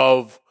honor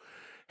of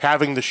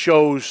having the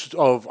shows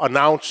of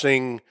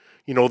announcing,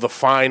 the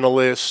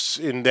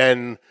finalists and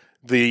then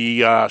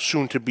the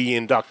soon-to-be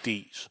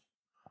inductees?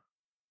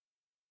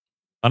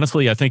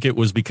 Honestly, I think it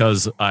was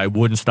because I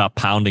wouldn't stop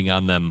pounding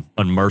on them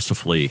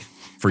unmercifully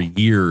for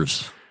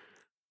years.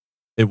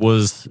 It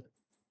was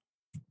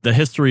the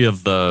history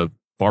of the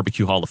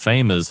Barbecue Hall of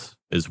Fame is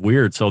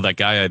weird. So that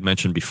guy I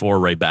mentioned before,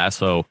 Ray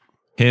Basso,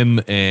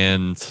 him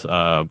and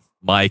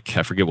Mike,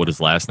 I forget what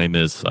his last name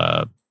is,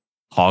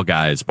 Hog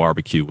Eyes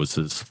Barbecue was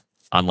his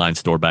online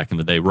store back in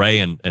the day. Ray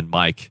and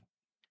Mike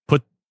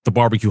put the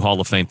Barbecue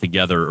Hall of Fame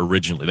together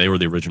originally. They were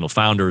the original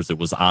founders. It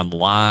was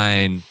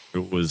online.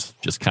 It was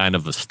just kind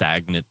of a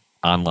stagnant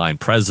online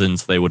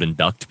presence. They would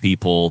induct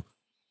people.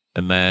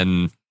 And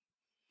then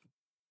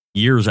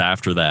years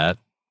after that,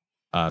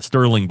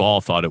 Sterling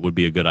Ball thought it would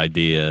be a good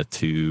idea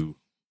to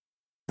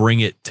bring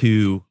it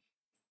to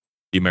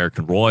the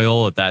American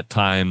Royal. At that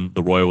time,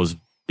 the Royal was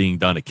being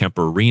done at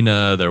Kemper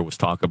Arena. There was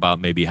talk about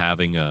maybe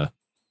having a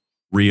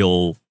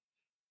real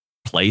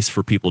place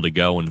for people to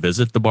go and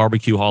visit the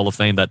Barbecue Hall of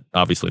Fame. That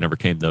obviously never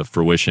came to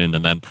fruition.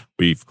 And then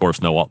we, of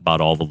course, know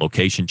about all the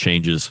location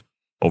changes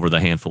over the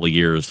handful of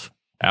years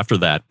after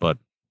that. But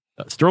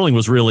Sterling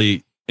was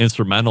really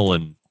instrumental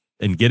in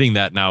getting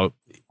that. Now,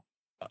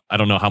 I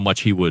don't know how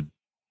much he would,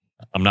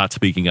 I'm not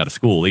speaking out of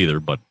school either,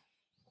 but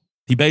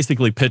he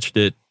basically pitched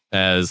it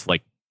as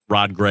like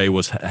Rod Gray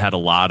had a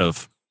lot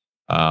of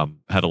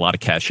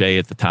cachet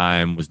at the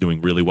time, was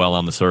doing really well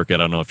on the circuit. I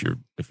don't know if you're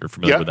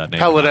familiar with that name.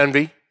 Pellet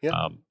Envy.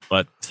 Yeah.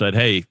 But said,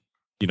 hey,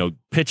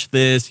 pitch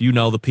this,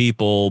 the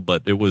people,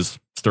 but it was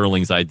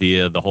Sterling's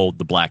idea.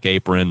 The Black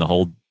Apron, the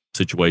whole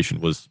situation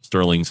was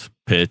Sterling's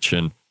pitch,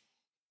 and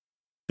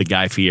the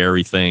Guy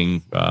Fieri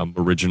thing.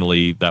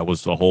 Originally, that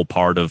was a whole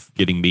part of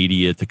getting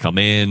media to come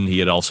in. He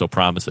had also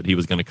promised that he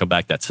was going to come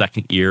back that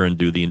second year and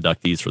do the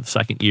inductees for the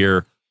second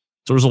year.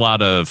 So there's a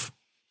lot of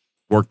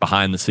work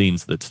behind the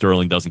scenes that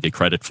Sterling doesn't get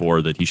credit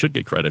for, that he should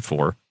get credit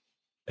for.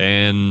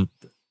 And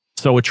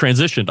so it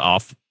transitioned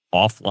off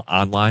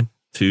online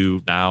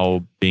to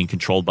now being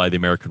controlled by the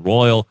American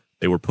Royal.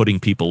 They were putting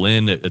people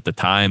in. At the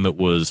time, it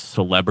was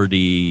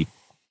celebrity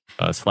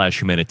 /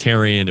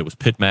 humanitarian. It was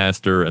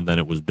pitmaster, and then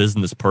it was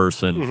business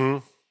person.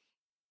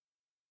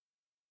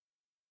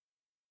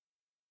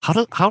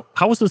 Mm-hmm.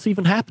 How was this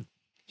even happen?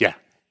 Yeah.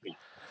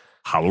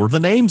 How are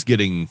the names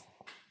getting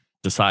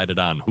decided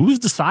on? Who's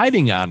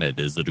deciding on it?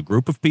 Is it a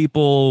group of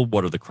people?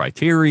 What are the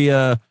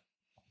criteria?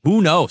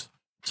 Who knows?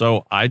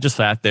 So I just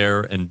sat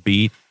there and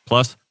beat.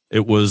 Plus,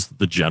 it was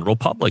the general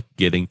public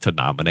getting to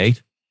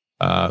nominate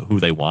who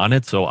they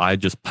wanted. So I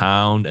just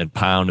pound and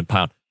pound and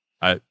pound.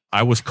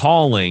 I was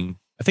calling.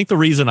 I think the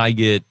reason I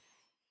get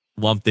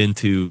lumped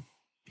into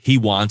he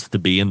wants to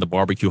be in the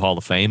Barbecue Hall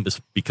of Fame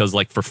is because,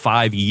 like, for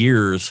 5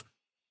 years,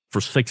 for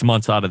 6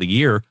 months out of the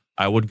year,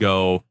 I would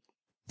go,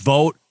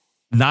 vote,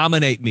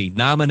 nominate me.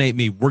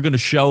 We're going to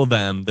show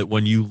them that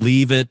when you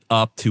leave it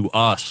up to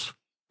us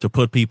to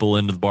put people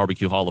into the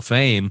Barbecue Hall of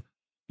Fame,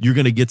 you're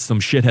going to get some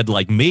shithead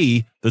like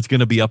me that's going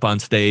to be up on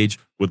stage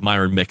with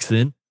Myron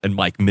Mixon and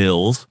Mike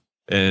Mills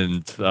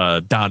and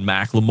Don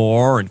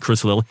McLemore and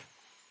Chris Lilly.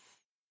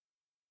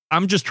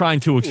 I'm just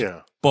trying to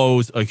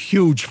expose a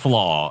huge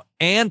flaw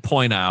and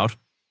point out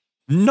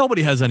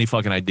nobody has any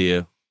fucking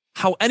idea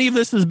how any of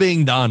this is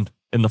being done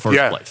in the first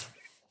place.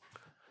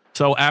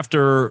 So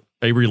after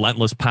a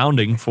relentless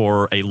pounding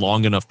for a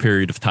long enough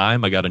period of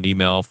time, I got an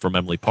email from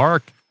Emily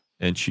Park,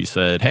 and she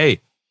said,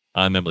 hey,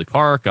 I'm Emily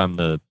Park. I'm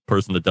the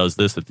person that does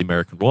this at the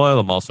American Royal.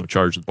 I'm also in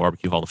charge of the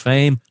Barbecue Hall of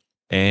Fame.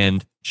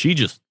 And she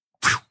just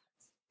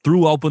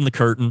threw open the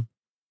curtain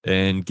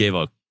and gave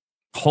a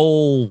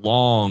whole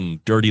long,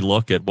 dirty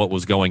look at what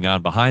was going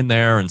on behind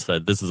there and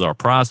said, this is our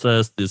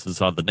process. This is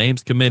how the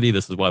names committee.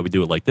 This is why we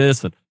do it like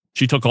this. And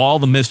she took all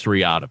the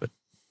mystery out of it.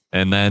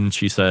 And then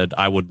she said,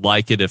 I would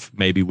like it if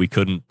maybe we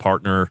couldn't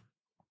partner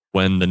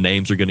when the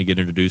names are going to get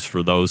introduced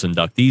for those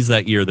inductees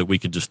that year, that we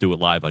could just do it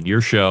live on your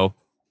show.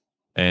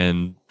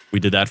 And we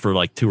did that for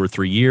like 2 or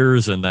 3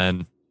 years. And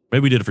then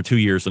maybe we did it for 2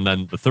 years. And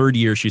then the third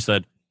year, she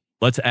said,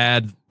 let's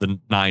add the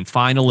 9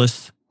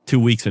 finalists 2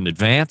 weeks in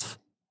advance.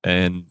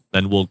 And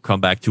then we'll come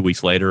back 2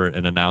 weeks later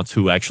and announce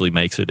who actually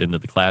makes it into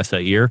the class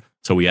that year.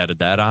 So we added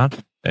that on.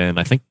 And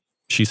I think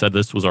she said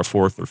this was our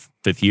 4th or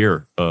 5th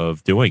year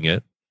of doing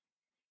it.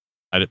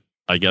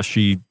 I guess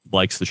she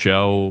likes the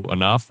show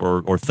enough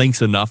or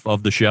thinks enough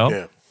of the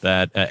show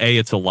that,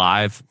 it's a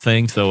live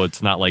thing. So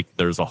it's not like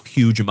there's a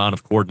huge amount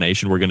of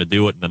coordination. We're going to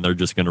do it, and then they're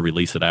just going to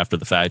release it after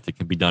the fact. It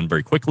can be done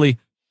very quickly.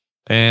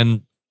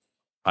 And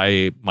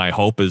my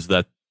hope is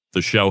that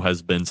the show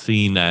has been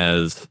seen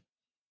as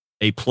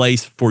a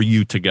place for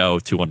you to go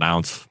to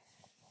announce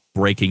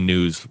breaking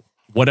news,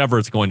 whatever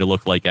it's going to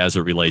look like as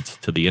it relates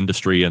to the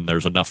industry. And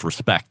there's enough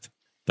respect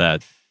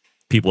that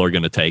people are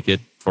going to take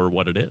it for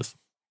what it is.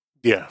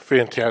 Yeah,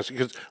 fantastic.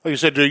 Because, like I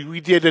said,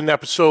 we did an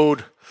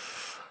episode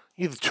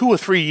either 2 or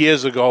 3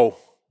 years ago.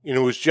 It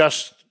was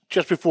just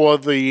before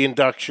the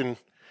induction,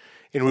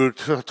 and we were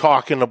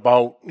talking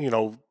about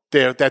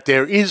that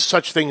there is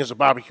such thing as a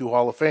Barbecue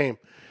Hall of Fame.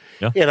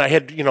 Yeah. And I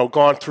had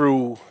gone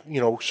through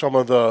some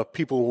of the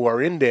people who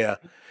are in there,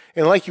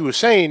 and like you were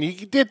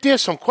saying,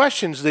 there's some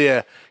questions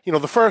there.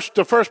 The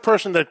first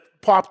person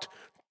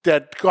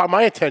that got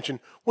my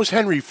attention was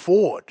Henry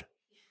Ford.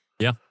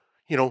 Yeah.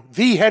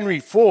 The Henry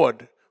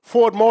Ford.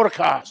 Ford Motor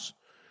Cars,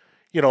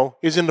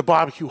 is in the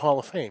Barbecue Hall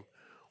of Fame.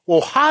 Well,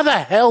 how the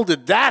hell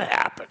did that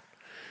happen?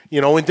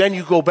 And then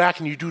you go back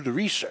and you do the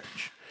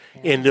research.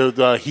 And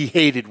he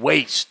hated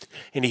waste,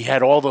 and he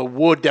had all the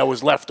wood that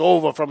was left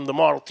over from the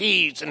Model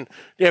Ts and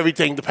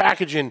everything, the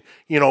packaging,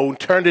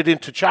 turned it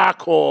into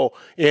charcoal.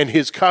 And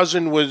his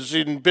cousin was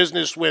in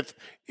business with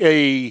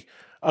a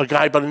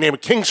guy by the name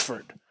of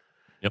Kingsford.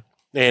 Yep.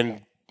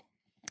 And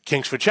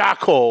Kingsford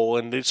Charcoal,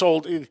 and it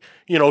sold,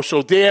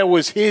 so there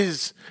was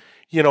his...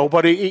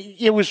 but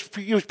it was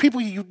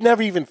people you'd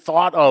never even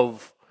thought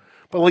of.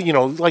 But,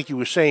 like you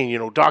were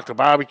saying, Dr.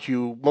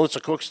 Barbecue, Melissa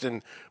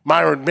Cookston,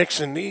 Myron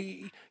Mixon,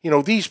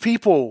 these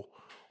people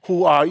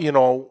who are,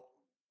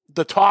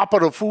 the top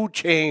of the food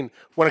chain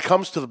when it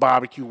comes to the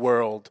barbecue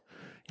world.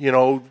 You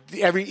know,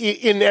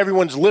 in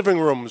everyone's living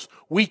rooms,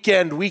 week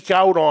in, week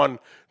out on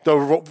the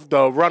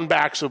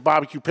runbacks of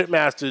Barbecue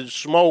Pitmasters,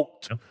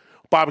 Smoked,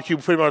 Barbecue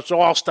Pitmasters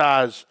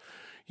All-Stars.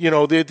 You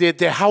know,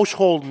 they're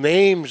household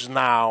names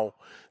now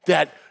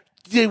that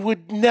they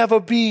would never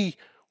be.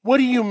 What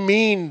do you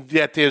mean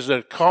that there's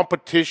a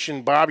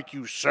competition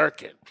barbecue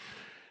circuit?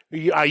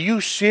 Are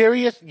you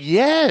serious?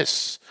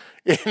 Yes.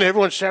 And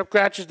everyone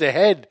scratches their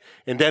head,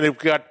 and then it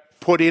got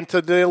put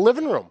into the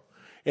living room.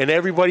 And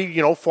everybody,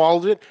 you know,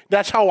 followed it.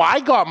 That's how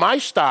I got my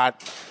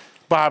start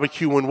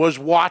barbecuing, was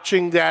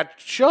watching that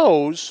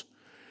shows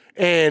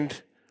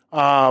and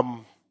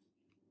going,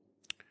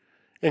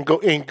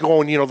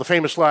 you know, the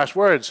famous last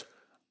words,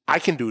 I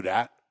can do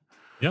that.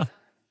 Yeah.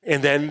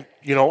 And then,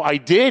 you know, I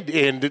did,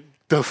 and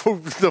the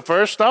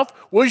first stuff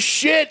was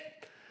shit.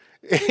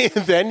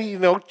 And then, you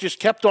know, just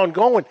kept on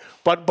going.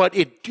 But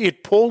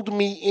it pulled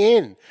me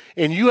in.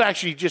 And you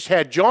actually just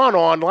had John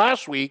on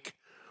last week,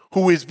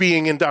 who is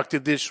being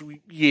inducted this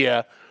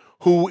year,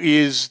 who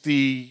is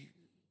the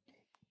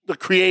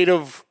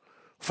creative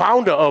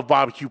founder of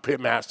Barbecue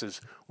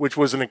Pitmasters, which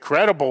was an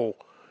incredible,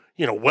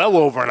 you know, well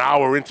over an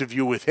hour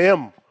interview with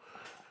him.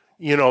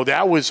 You know,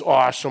 that was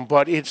awesome.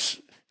 But it's,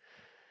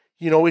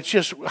 you know, it's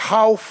just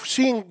how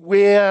seeing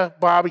where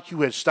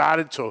barbecue has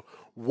started to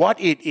what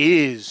it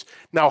is.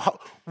 Now,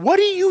 what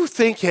do you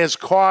think has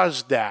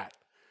caused that,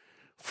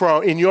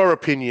 from, in your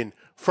opinion,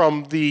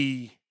 from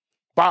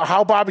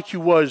how barbecue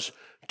was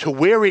to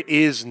where it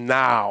is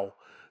now?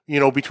 You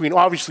know, between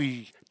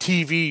obviously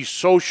TV,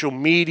 social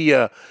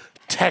media,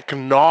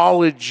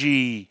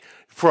 technology,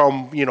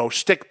 from, you know,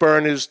 stick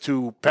burners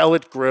to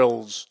pellet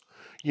grills,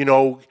 you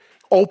know,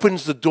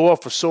 opens the door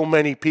for so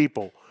many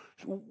people.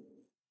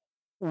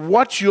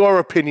 What's your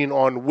opinion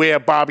on where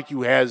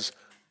barbecue has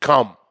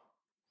come?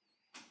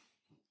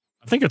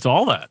 I think it's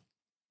all that.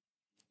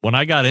 When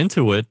I got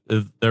into it,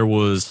 there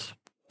was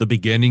the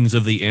beginnings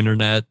of the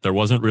internet. There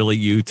wasn't really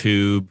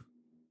YouTube.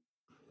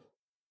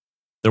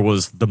 There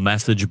was the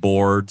message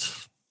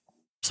boards.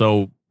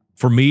 So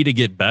for me to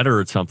get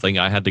better at something,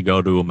 I had to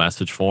go to a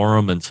message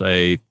forum and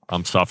say,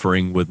 I'm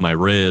suffering with my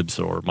ribs,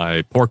 or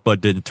my pork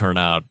butt didn't turn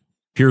out.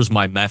 Here's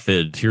my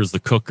method. Here's the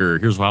cooker.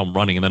 Here's how I'm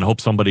running. And then hope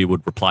somebody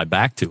would reply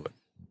back to it.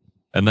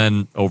 And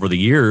then over the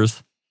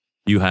years,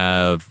 you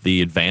have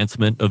the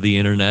advancement of the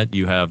internet.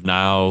 You have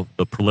now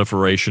the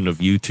proliferation of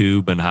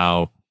YouTube and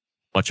how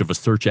much of a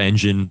search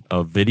engine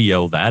of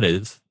video that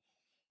is.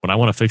 When I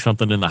want to fix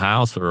something in the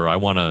house, or I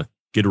want to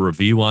get a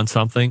review on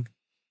something,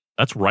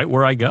 that's right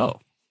where I go.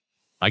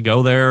 I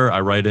go there,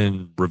 I write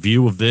in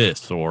review of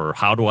this, or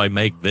how do I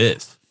make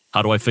this?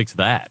 How do I fix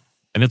that?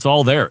 And it's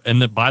all there.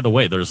 And then, by the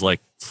way, there's like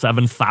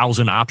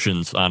 7,000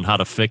 options on how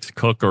to fix,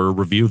 cook, or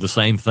review the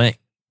same thing.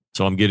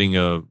 So I'm getting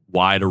a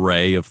wide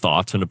array of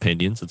thoughts and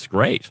opinions. It's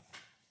great.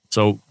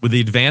 So with the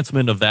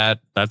advancement of that,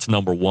 that's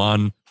number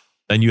one.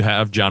 Then you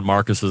have John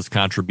Marcus's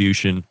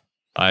contribution.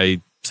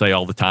 I say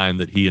all the time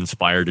that he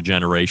inspired a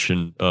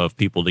generation of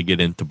people to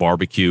get into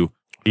barbecue.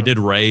 He did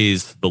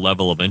raise the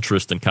level of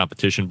interest in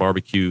competition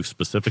barbecue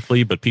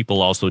specifically, but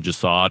people also just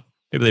saw it.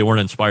 Maybe they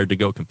weren't inspired to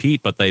go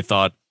compete, but they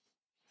thought,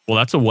 well,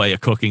 that's a way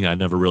of cooking I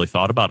never really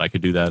thought about. I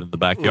could do that in the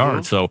backyard.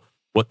 Mm-hmm. So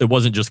it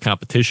wasn't just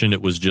competition.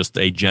 It was just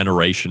a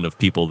generation of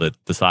people that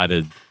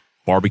decided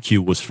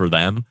barbecue was for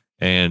them,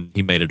 and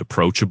he made it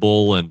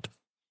approachable and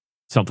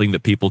something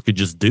that people could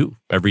just do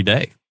every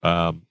day.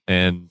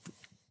 And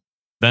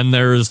then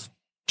there's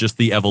just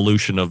the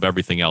evolution of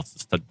everything else,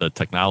 the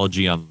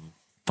technology on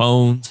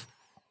phones,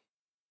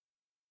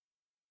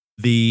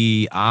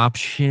 the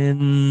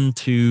option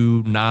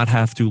to not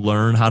have to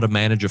learn how to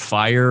manage a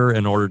fire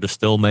in order to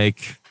still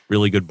make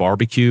really good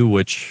barbecue,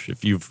 which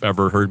if you've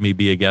ever heard me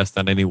be a guest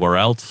on anywhere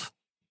else,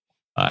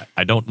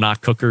 I don't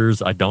knock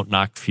cookers. I don't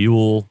knock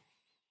fuel.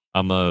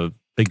 I'm a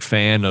big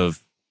fan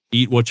of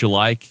eat what you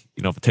like.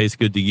 You know, if it tastes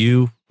good to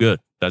you, good.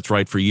 That's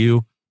right for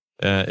you.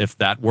 If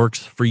that works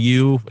for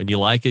you and you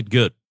like it,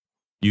 good.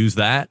 Use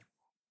that.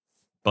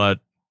 But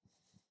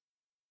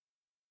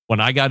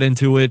when I got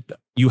into it,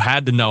 you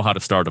had to know how to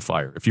start a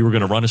fire. If you were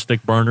going to run a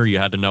stick burner, you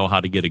had to know how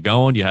to get it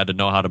going. You had to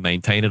know how to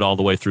maintain it all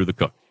the way through the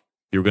cook.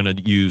 If you were going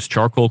to use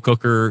charcoal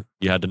cooker,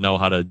 you had to know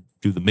how to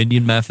do the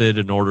minion method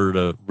in order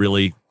to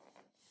really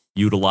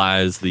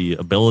utilize the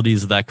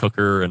abilities of that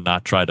cooker and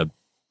not try to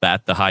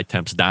bat the high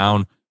temps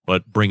down,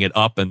 but bring it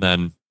up and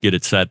then get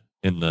it set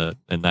in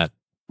that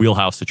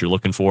wheelhouse that you're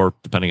looking for,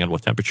 depending on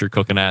what temperature you're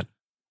cooking at.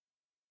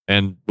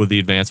 And with the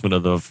advancement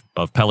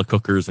of pellet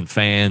cookers and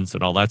fans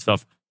and all that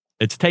stuff,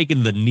 it's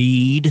taken the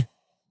need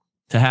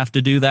to have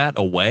to do that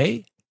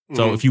away.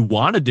 So if you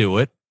want to do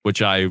it,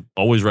 which I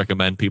always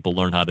recommend people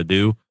learn how to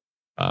do,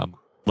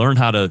 learn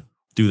how to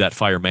do that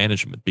fire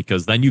management,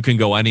 because then you can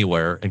go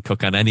anywhere and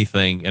cook on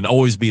anything and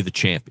always be the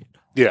champion.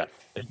 Yeah.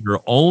 If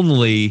you're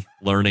only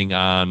learning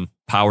on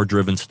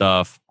power-driven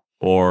stuff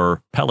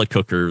or pellet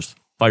cookers,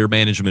 fire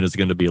management is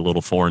going to be a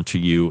little foreign to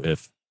you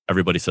if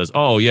everybody says,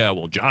 oh, yeah,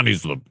 well,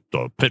 Johnny's the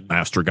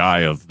pitmaster guy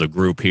of the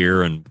group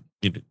here, and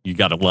you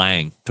got a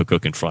Lang to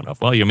cook in front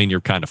of. Well, I mean,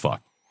 you're kind of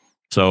fucked.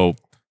 So,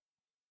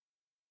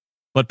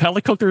 but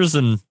pellet cookers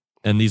and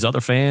these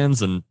other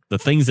fans and the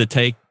things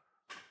that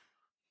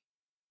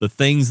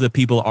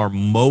people are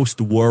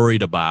most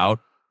worried about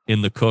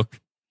in the cook,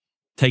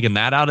 taking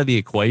that out of the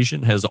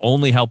equation has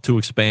only helped to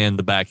expand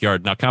the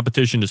backyard. Now,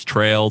 competition has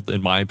trailed,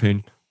 in my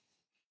opinion,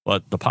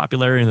 but the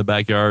popularity in the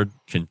backyard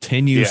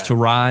continues to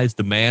rise.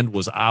 Demand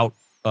was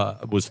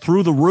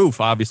through the roof,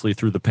 obviously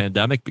through the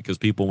pandemic, because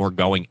people weren't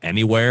going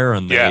anywhere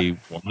and they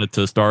wanted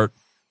to start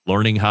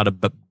learning how to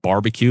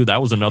barbecue.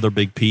 That was another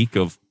big peak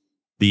of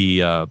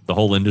the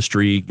whole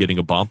industry getting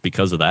a bump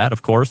because of that,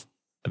 of course,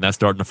 and that's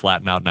starting to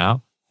flatten out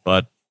now.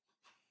 But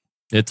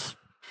it's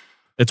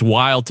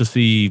wild to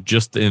see,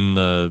 just in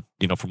the,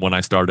 from when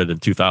I started in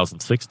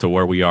 2006 to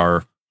where we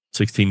are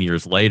 16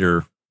 years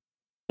later,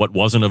 what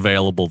wasn't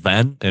available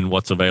then and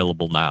what's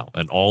available now,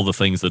 and all the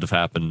things that have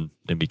happened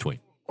in between.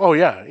 Oh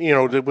yeah,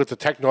 with the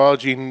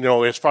technology,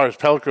 as far as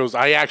pellet grills,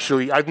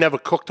 I've never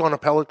cooked on a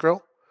pellet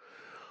grill.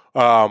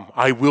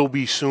 I will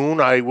be soon.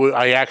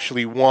 I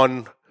actually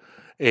won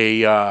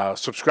a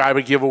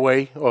subscriber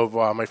giveaway of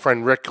my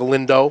friend Rick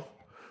Galindo,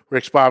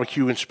 Rick's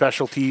Barbecue and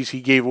Specialties.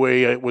 He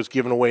was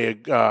giving away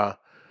a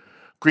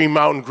Green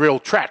Mountain Grill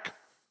Trek.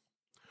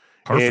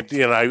 Perfect.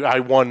 And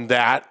I won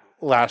that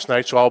last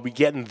night, so I'll be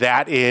getting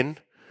that in.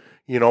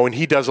 And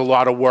he does a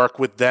lot of work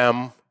with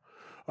them.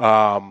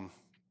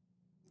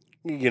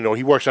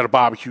 He works at a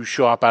barbecue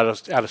shop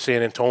out of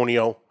San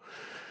Antonio,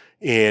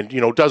 and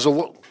does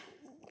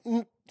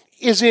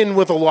is in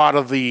with a lot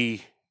of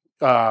the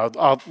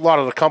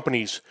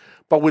companies.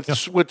 But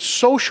with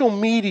social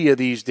media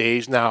these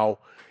days now,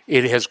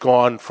 it has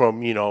gone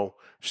from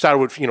started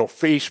with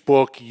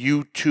Facebook,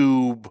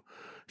 YouTube,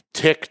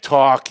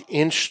 TikTok,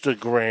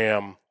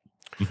 Instagram.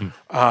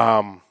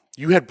 Mm-hmm.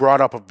 You had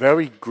brought up a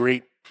very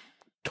great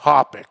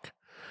topic,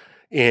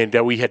 and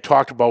we had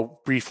talked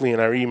about briefly in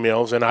our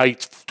emails, and I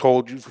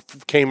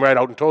came right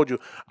out and told you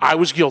I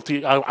was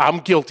guilty. I'm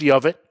guilty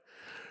of it.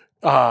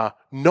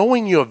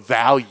 Knowing your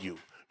value,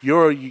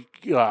 you're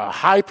a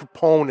high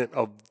proponent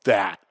of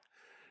that.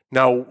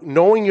 Now,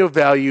 knowing your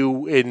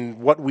value in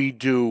what we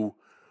do,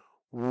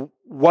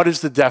 what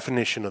is the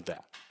definition of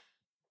that?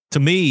 To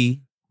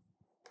me,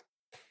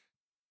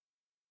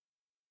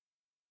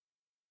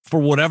 for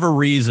whatever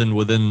reason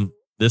within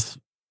this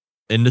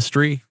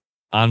industry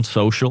on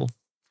social,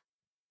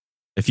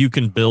 if you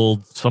can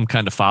build some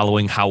kind of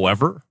following,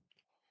 however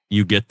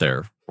you get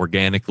there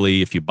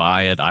organically, if you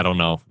buy it, I don't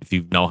know. If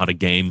you know how to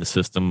game the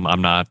system,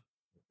 I'm not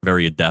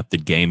very adept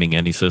at gaming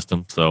any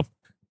system, so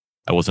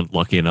I wasn't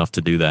lucky enough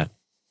to do that.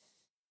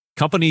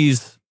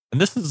 Companies,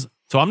 and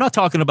so I'm not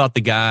talking about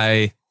the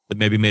guy that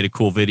maybe made a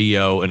cool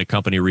video and a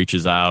company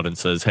reaches out and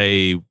says,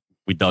 hey,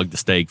 we dug the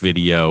steak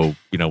video,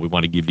 we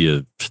want to give you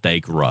a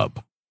steak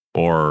rub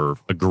or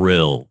a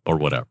grill or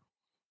whatever.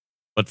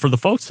 But for the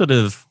folks that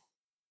have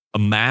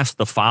amassed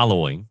the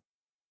following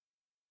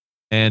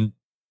and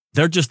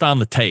they're just on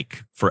the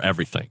take for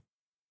everything,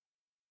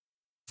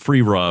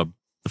 free rub,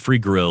 the free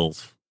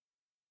grills.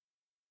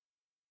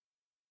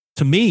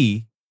 To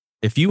me,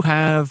 if you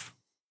have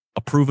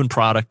a proven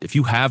product, if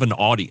you have an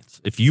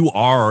audience, if you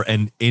are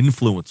an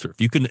influencer, if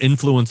you can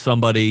influence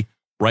somebody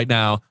right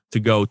now to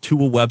go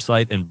to a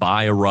website and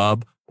buy a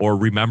rub or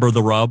remember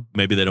the rub,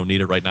 maybe they don't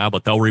need it right now,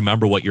 but they'll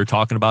remember what you're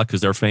talking about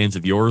because they're fans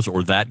of yours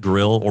or that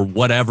grill or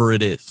whatever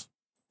it is.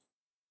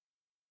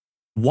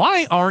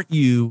 Why aren't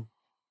you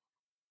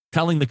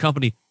telling the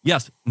company,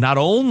 yes, not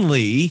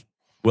only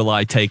will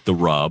I take the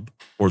rub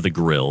or the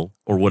grill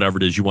or whatever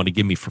it is you want to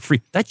give me for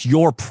free, that's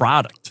your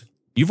product.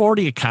 You've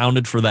already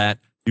accounted for that.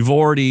 You've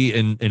already,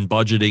 in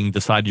budgeting,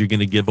 decided you're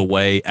going to give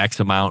away X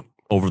amount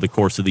over the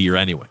course of the year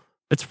anyway.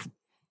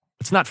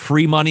 It's not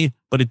free money,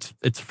 but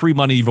it's free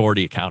money you've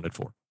already accounted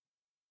for.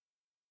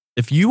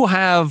 If you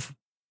have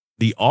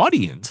the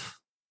audience,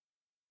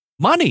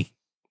 money,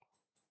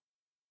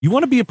 you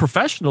want to be a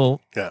professional,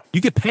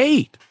 you get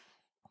paid.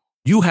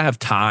 You have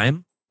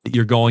time that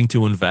you're going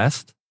to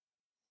invest.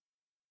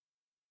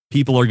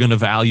 People are going to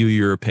value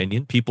your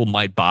opinion. People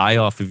might buy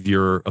off of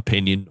your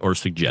opinion or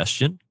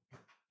suggestion.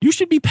 You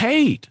should be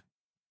paid.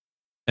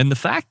 And the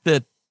fact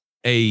that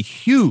a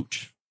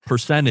huge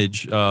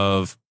percentage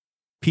of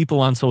people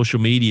on social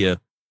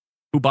media,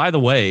 who, by the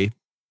way,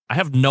 I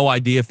have no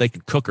idea if they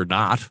can cook or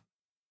not.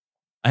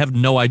 I have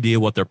no idea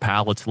what their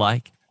palate's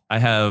like. I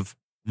have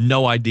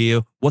no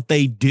idea what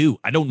they do.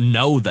 I don't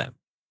know them.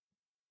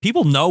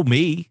 People know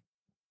me.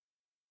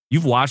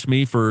 You've watched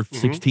me for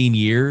 16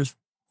 years.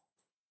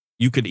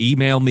 You could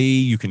email me.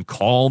 You can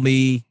call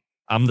me.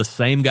 I'm the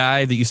same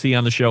guy that you see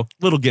on the show, a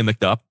little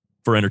gimmicked up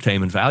for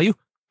entertainment value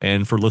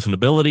and for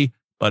listenability.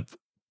 But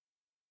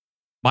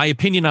my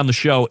opinion on the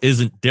show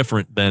isn't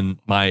different than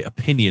my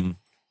opinion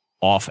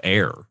off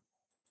air.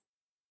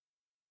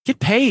 Get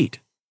paid.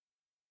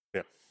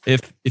 Yeah.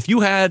 If you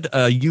had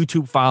a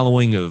YouTube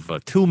following of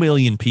 2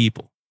 million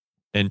people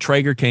and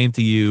Traeger came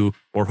to you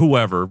or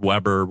whoever,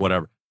 Weber,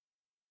 whatever,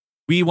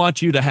 we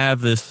want you to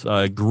have this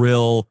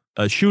grill,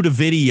 shoot a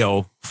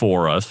video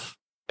for us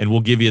and we'll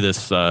give you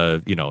this,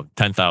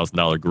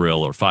 $10,000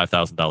 grill or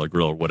 $5,000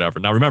 grill or whatever.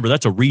 Now, remember,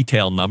 that's a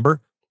retail number.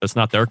 That's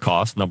not their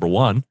cost, number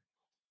one.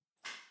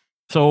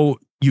 So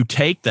you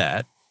take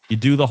that, you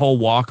do the whole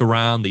walk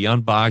around, the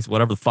unbox,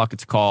 whatever the fuck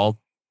it's called,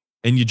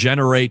 and you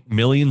generate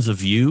millions of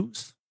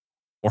views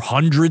or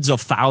hundreds of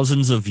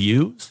thousands of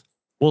views.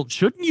 Well,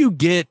 shouldn't you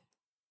get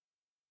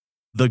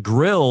the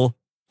grill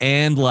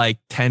and like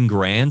 10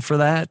 grand for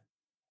that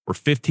or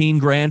 15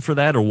 grand for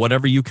that or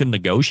whatever you can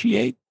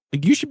negotiate?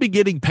 Like, you should be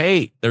getting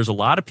paid. There's a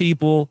lot of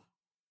people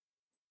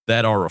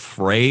that are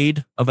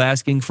afraid of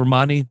asking for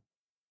money.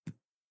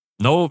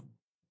 No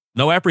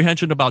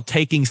apprehension about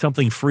taking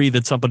something free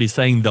that somebody's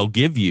saying they'll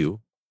give you,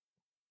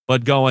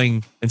 but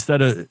going,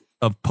 instead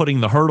of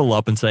putting the hurdle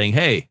up and saying,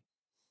 hey,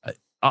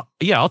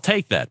 I'll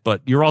take that, but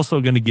you're also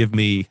going to give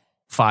me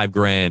 $5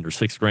 grand or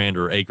 $6 grand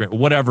or $8 grand,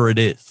 whatever it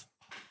is.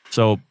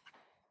 So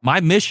my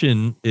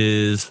mission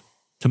is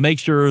to make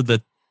sure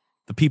that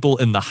the people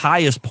in the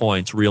highest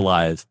points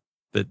realize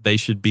that they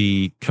should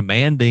be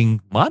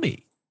commanding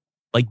money.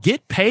 Like,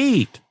 get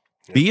paid,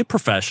 be a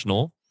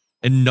professional,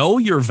 and know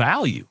your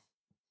value.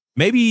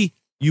 Maybe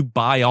you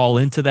buy all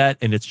into that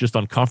and it's just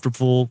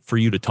uncomfortable for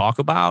you to talk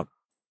about.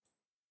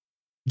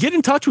 Get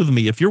in touch with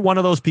me if you're one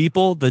of those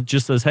people that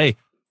just says, hey,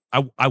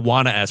 I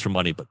want to ask for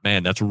money, but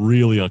man, that's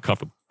really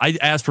uncomfortable. I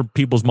ask for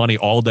people's money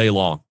all day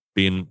long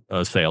being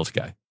a sales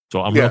guy.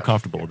 So I'm real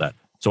comfortable with that.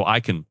 So I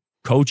can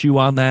coach you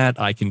on that.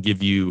 I can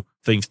give you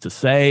things to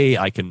say.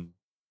 I can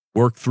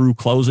work through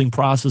closing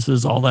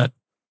processes, all that.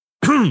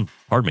 Pardon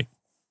me.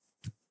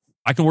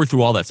 I can work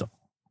through all that stuff.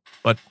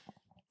 But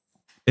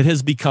it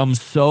has become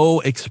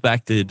so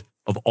expected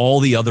of all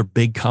the other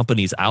big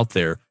companies out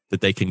there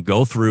that they can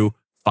go through,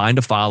 find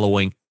a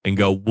following, and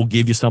go, we'll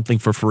give you something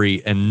for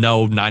free, and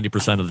know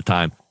 90% of the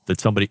time that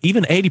somebody,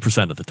 even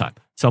 80% of the time,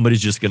 somebody's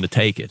just going to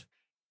take it.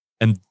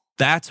 And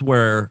that's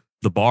where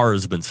the bar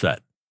has been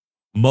set.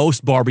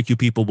 Most barbecue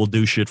people will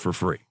do shit for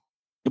free.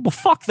 Well,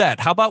 fuck that.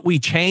 How about we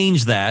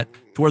change that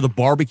to where the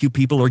barbecue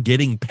people are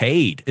getting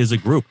paid as a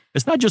group?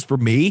 It's not just for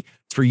me.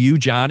 It's for you,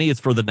 Johnny. It's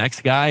for the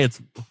next guy.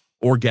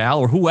 Or gal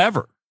or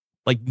whoever.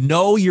 Like,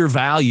 know your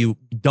value.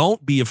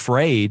 Don't be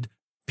afraid.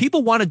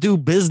 People want to do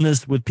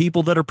business with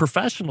people that are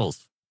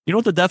professionals. You know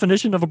what the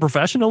definition of a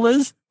professional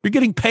is? You're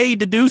getting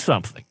paid to do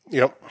something.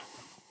 Yep.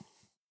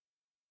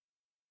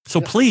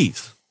 So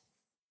please,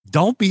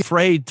 don't be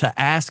afraid to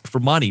ask for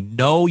money.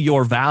 Know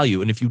your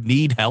value. And if you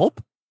need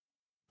help,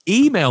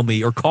 email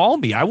me or call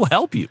me. I will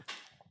help you.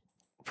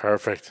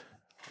 Perfect.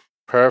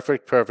 Like I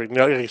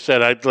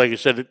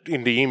said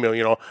in the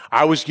email,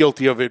 I was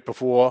guilty of it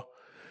before.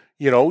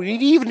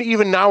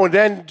 Even now and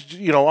then,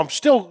 I'm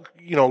still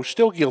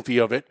guilty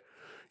of it.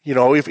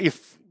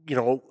 If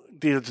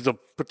there's a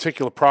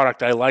particular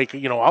product I like,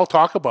 I'll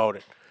talk about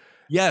it.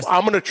 Yes.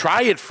 I'm going to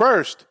try it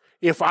first.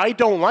 If I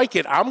don't like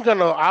it,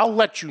 I'll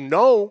let you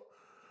know,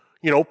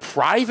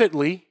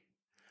 privately.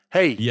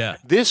 Hey,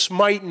 this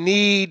might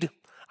need,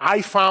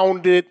 I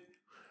found it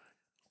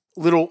a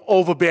little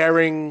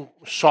overbearing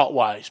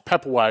salt-wise,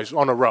 pepper-wise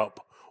on a rub,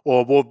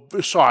 or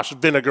sauce,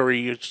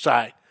 vinegary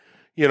side,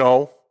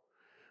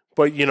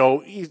 But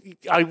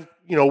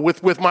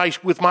with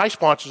my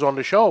sponsors on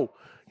the show,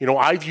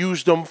 I've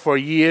used them for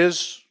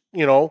years,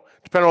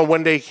 depending on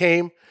when they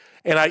came,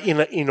 and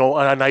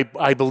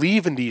I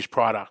believe in these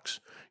products,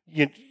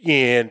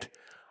 and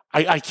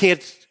I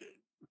can't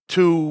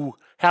to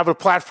have a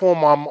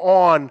platform I'm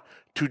on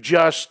to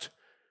just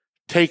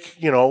take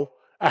a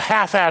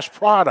half-assed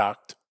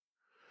product.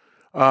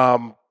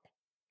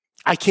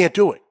 I can't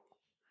do it.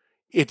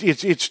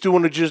 It's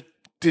doing a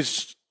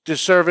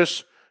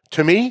disservice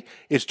to me.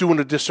 It's doing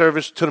a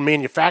disservice to the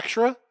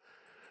manufacturer,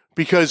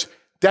 because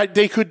that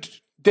they could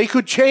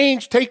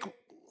take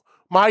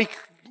my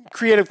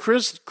creative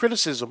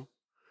criticism,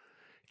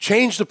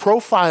 change the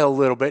profile a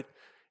little bit,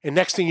 and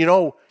next thing you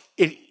know,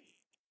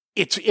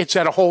 it's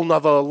at a whole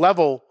nother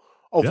level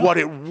of what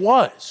it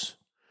was.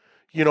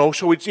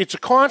 So it's a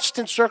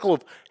constant circle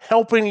of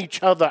helping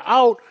each other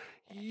out.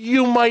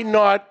 You might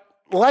not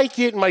like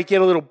it, might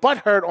get a little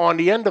butthurt on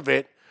the end of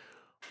it,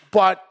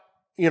 but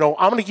I'm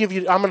going to give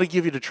you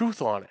the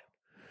truth on it.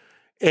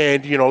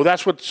 And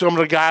that's what some of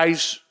the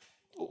guys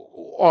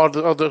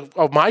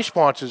of my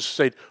sponsors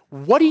said.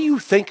 What do you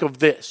think of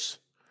this?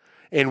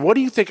 And what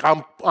do you think?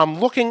 I'm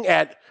looking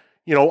at,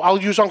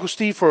 I'll use Uncle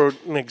Steve for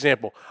an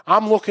example.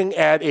 I'm looking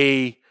at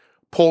a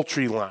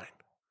poultry line,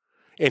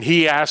 and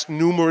he asked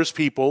numerous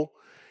people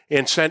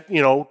and sent,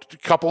 a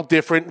couple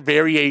different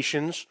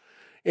variations.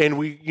 And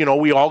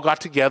we all got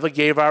together,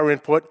 gave our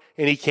input,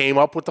 and he came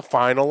up with the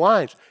final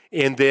lines.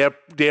 And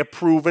they're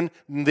proven,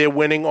 they're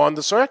winning on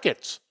the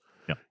circuits.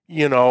 Yeah.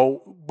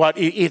 But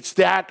it's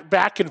that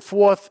back and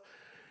forth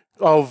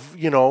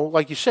of,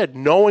 like you said,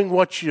 knowing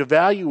what your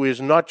value is,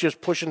 not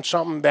just pushing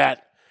something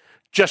that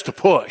just to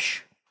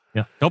push.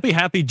 Yeah. Don't be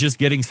happy just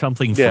getting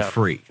something for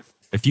free.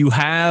 If you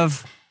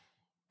have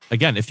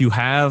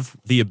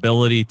the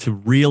ability to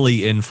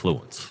really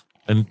influence,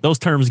 and those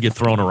terms get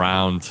thrown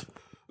around.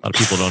 A lot of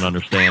people don't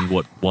understand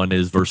what one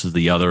is versus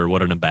the other,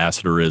 what an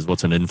ambassador is,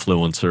 what's an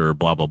influencer,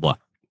 blah, blah, blah.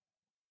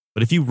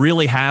 But if you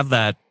really have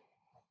that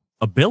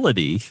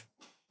ability,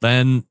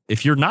 then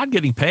if you're not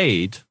getting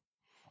paid,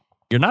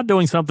 you're not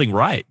doing something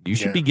right. You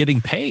should be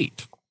getting paid.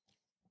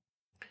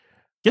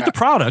 Get the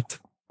product.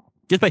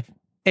 Get paid.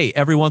 Hey,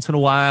 every once in a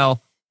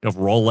while, if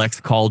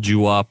Rolex called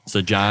you up,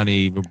 said,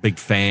 Johnny, we're big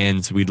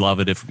fans. We'd love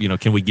it if,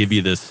 can we give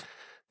you this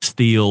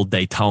steel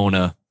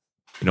Daytona,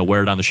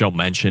 wear it on the show,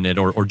 mention it,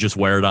 or just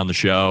wear it on the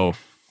show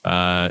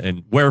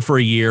and wear it for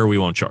a year. We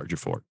won't charge you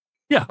for it.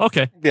 Yeah.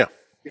 Okay. Yeah.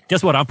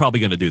 Guess what? I'm probably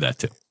going to do that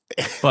too.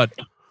 But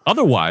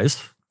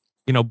otherwise,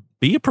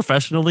 be a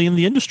professionally in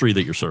the industry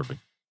that you're serving.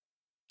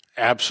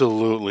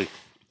 Absolutely.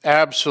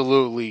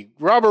 Absolutely.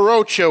 Robert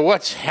Rocha,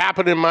 what's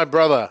happening, my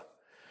brother?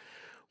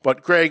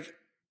 But Greg,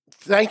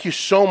 thank you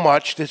so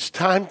much. This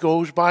time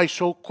goes by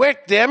so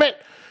quick, damn it.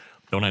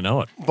 Don't I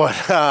know it? But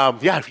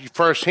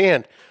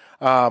firsthand,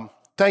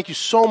 thank you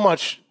so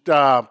much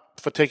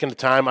for taking the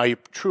time. I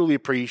truly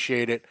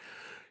appreciate it.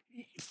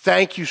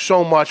 Thank you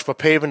so much for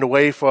paving the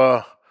way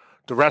for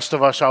the rest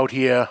of us out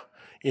here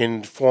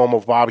in form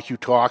of barbecue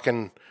talk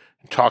and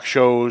talk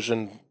shows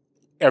and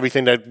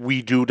everything that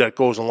we do that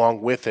goes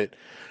along with it.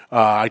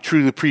 I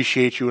truly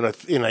appreciate you,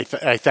 and I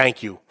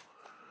thank you.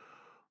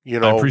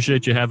 I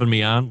appreciate you having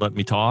me on. Let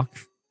me talk.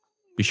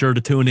 Be sure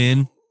to tune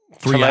in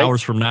 3 tonight,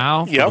 hours from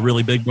now for the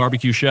Really Big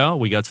Barbecue Show.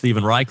 We got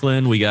Steven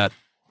Reichlin. We got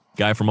a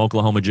guy from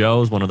Oklahoma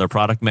Joe's, one of their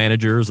product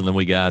managers, and then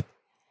we got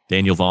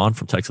Daniel Vaughn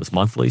from Texas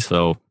Monthly.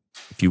 So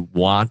if you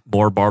want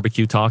more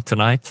barbecue talk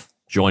tonight,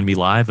 join me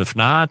live. If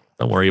not,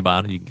 don't worry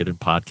about it. You can get in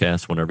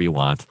podcast whenever you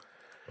want.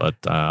 But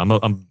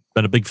I'm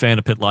been a big fan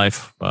of Pit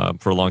Life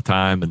for a long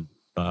time, and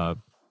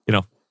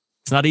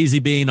it's not easy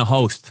being a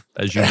host,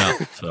 as you know.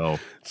 So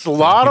it's a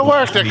lot of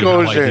work that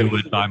goes in. I do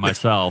it by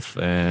myself,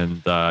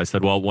 and I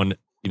said, well, when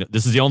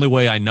this is the only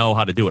way I know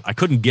how to do it. I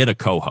couldn't get a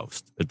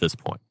co-host at this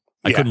point.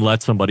 I couldn't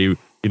let somebody,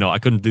 I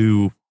couldn't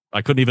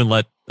even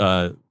let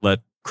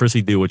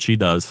Chrissy do what she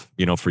does,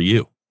 for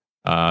you.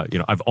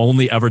 I've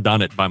only ever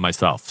done it by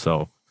myself,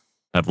 so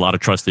I have a lot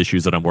of trust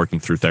issues that I'm working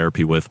through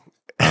therapy with.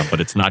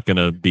 But it's not going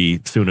to be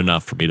soon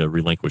enough for me to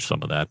relinquish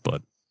some of that.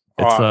 But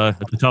it's a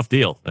tough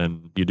deal,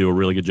 and you do a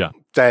really good job.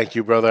 Thank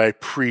you, brother. I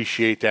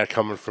appreciate that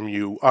coming from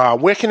you.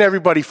 Where can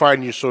everybody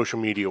find you social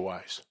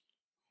media-wise?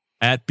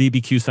 At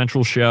BBQ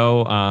Central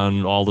Show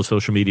on all the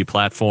social media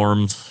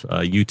platforms.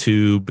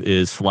 YouTube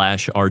is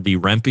 /RD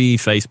Rempe.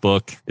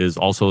 Facebook is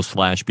also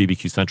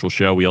 /BBQ Central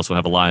Show. We also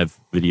have a live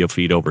video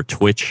feed over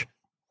Twitch,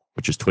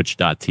 which is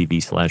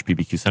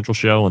twitch.tv/BBQ Central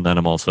Show. And then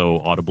I'm also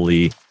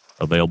audibly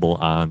available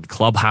on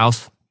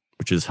Clubhouse,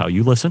 which is how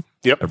you listen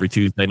every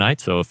Tuesday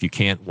night. So if you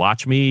can't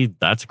watch me,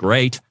 that's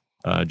great.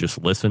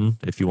 Just listen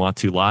if you want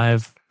to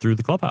live through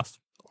the Clubhouse.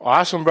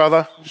 Awesome,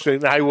 brother. So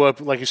I will,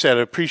 like I said,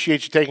 I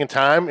appreciate you taking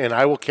time, and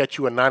I will catch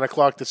you at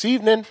 9:00 this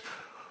evening,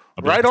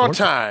 right on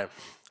time.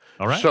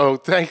 All right. So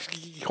thanks.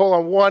 Hold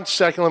on one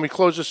second. Let me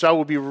close this out.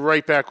 We'll be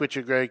right back with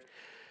you, Greg.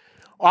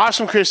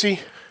 Awesome, Chrissy.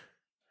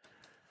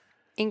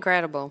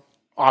 Incredible.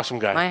 Awesome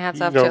guy. My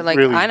hat's off to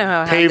really I know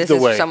how hard this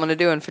is for someone to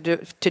do, and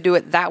to do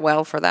it that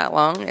well for that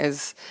long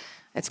it's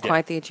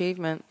quite the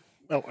achievement.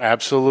 Oh,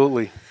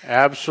 absolutely.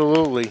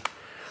 Absolutely.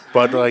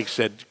 But like I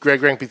said,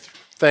 Greg Rempe,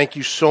 thank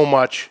you so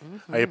much.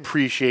 I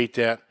appreciate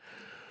that.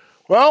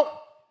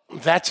 Well,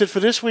 that's it for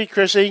this week,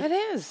 Chrissy. It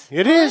is.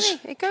 It is.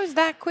 It goes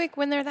that quick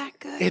when they're that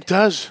good. It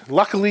does.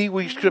 Luckily,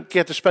 we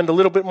get to spend a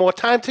little bit more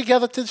time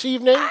together this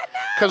evening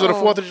because of the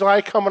 4th of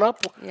July coming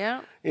up. Yeah.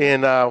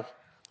 And all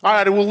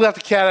right, we'll let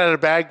the cat out of the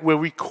bag. We're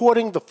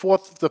recording the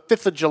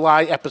 5th of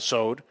July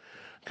episode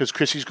because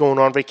Chrissy's going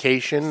on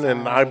vacation,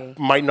 and I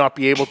might not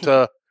be able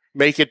to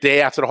make it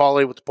day after the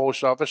holiday with the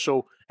post office.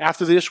 So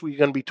after this, we're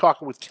going to be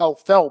talking with Kel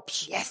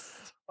Phelps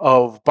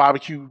of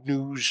Barbecue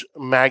News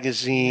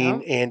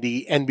Magazine and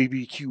the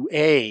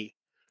NBBQA.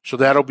 So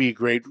that'll be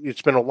great.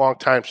 It's been a long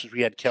time since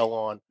we had Kel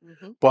on.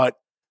 But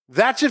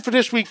that's it for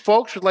this week,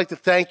 folks. We'd like to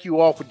thank you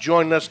all for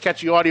joining us.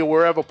 Catch the audio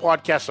wherever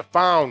podcasts are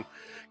found.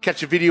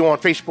 Catch the video on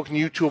Facebook and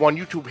YouTube. On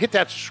YouTube, hit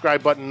that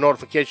subscribe button and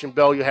notification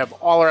bell. You have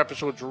all our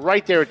episodes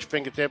right there at your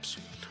fingertips.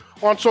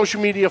 On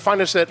social media, find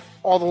us at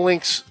all the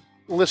links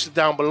listed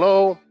down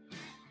below.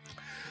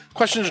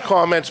 Questions and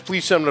comments,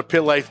 please send them to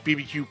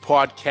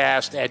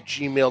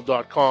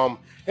pitlifebbqpodcast@gmail.com.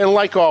 And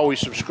like always,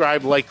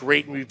 subscribe, like,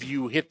 rate, and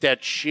review. Hit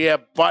that share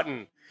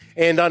button.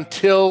 And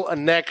until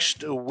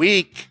next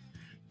week,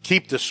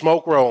 keep the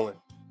smoke rolling.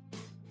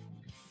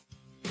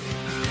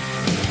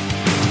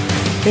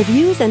 The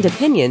views and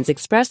opinions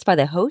expressed by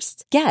the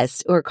hosts,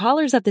 guests, or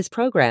callers of this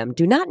program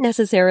do not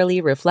necessarily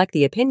reflect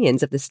the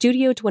opinions of the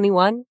Studio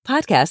 21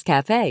 Podcast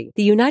Cafe,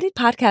 the United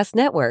Podcast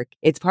Network,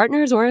 its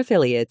partners, or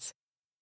affiliates.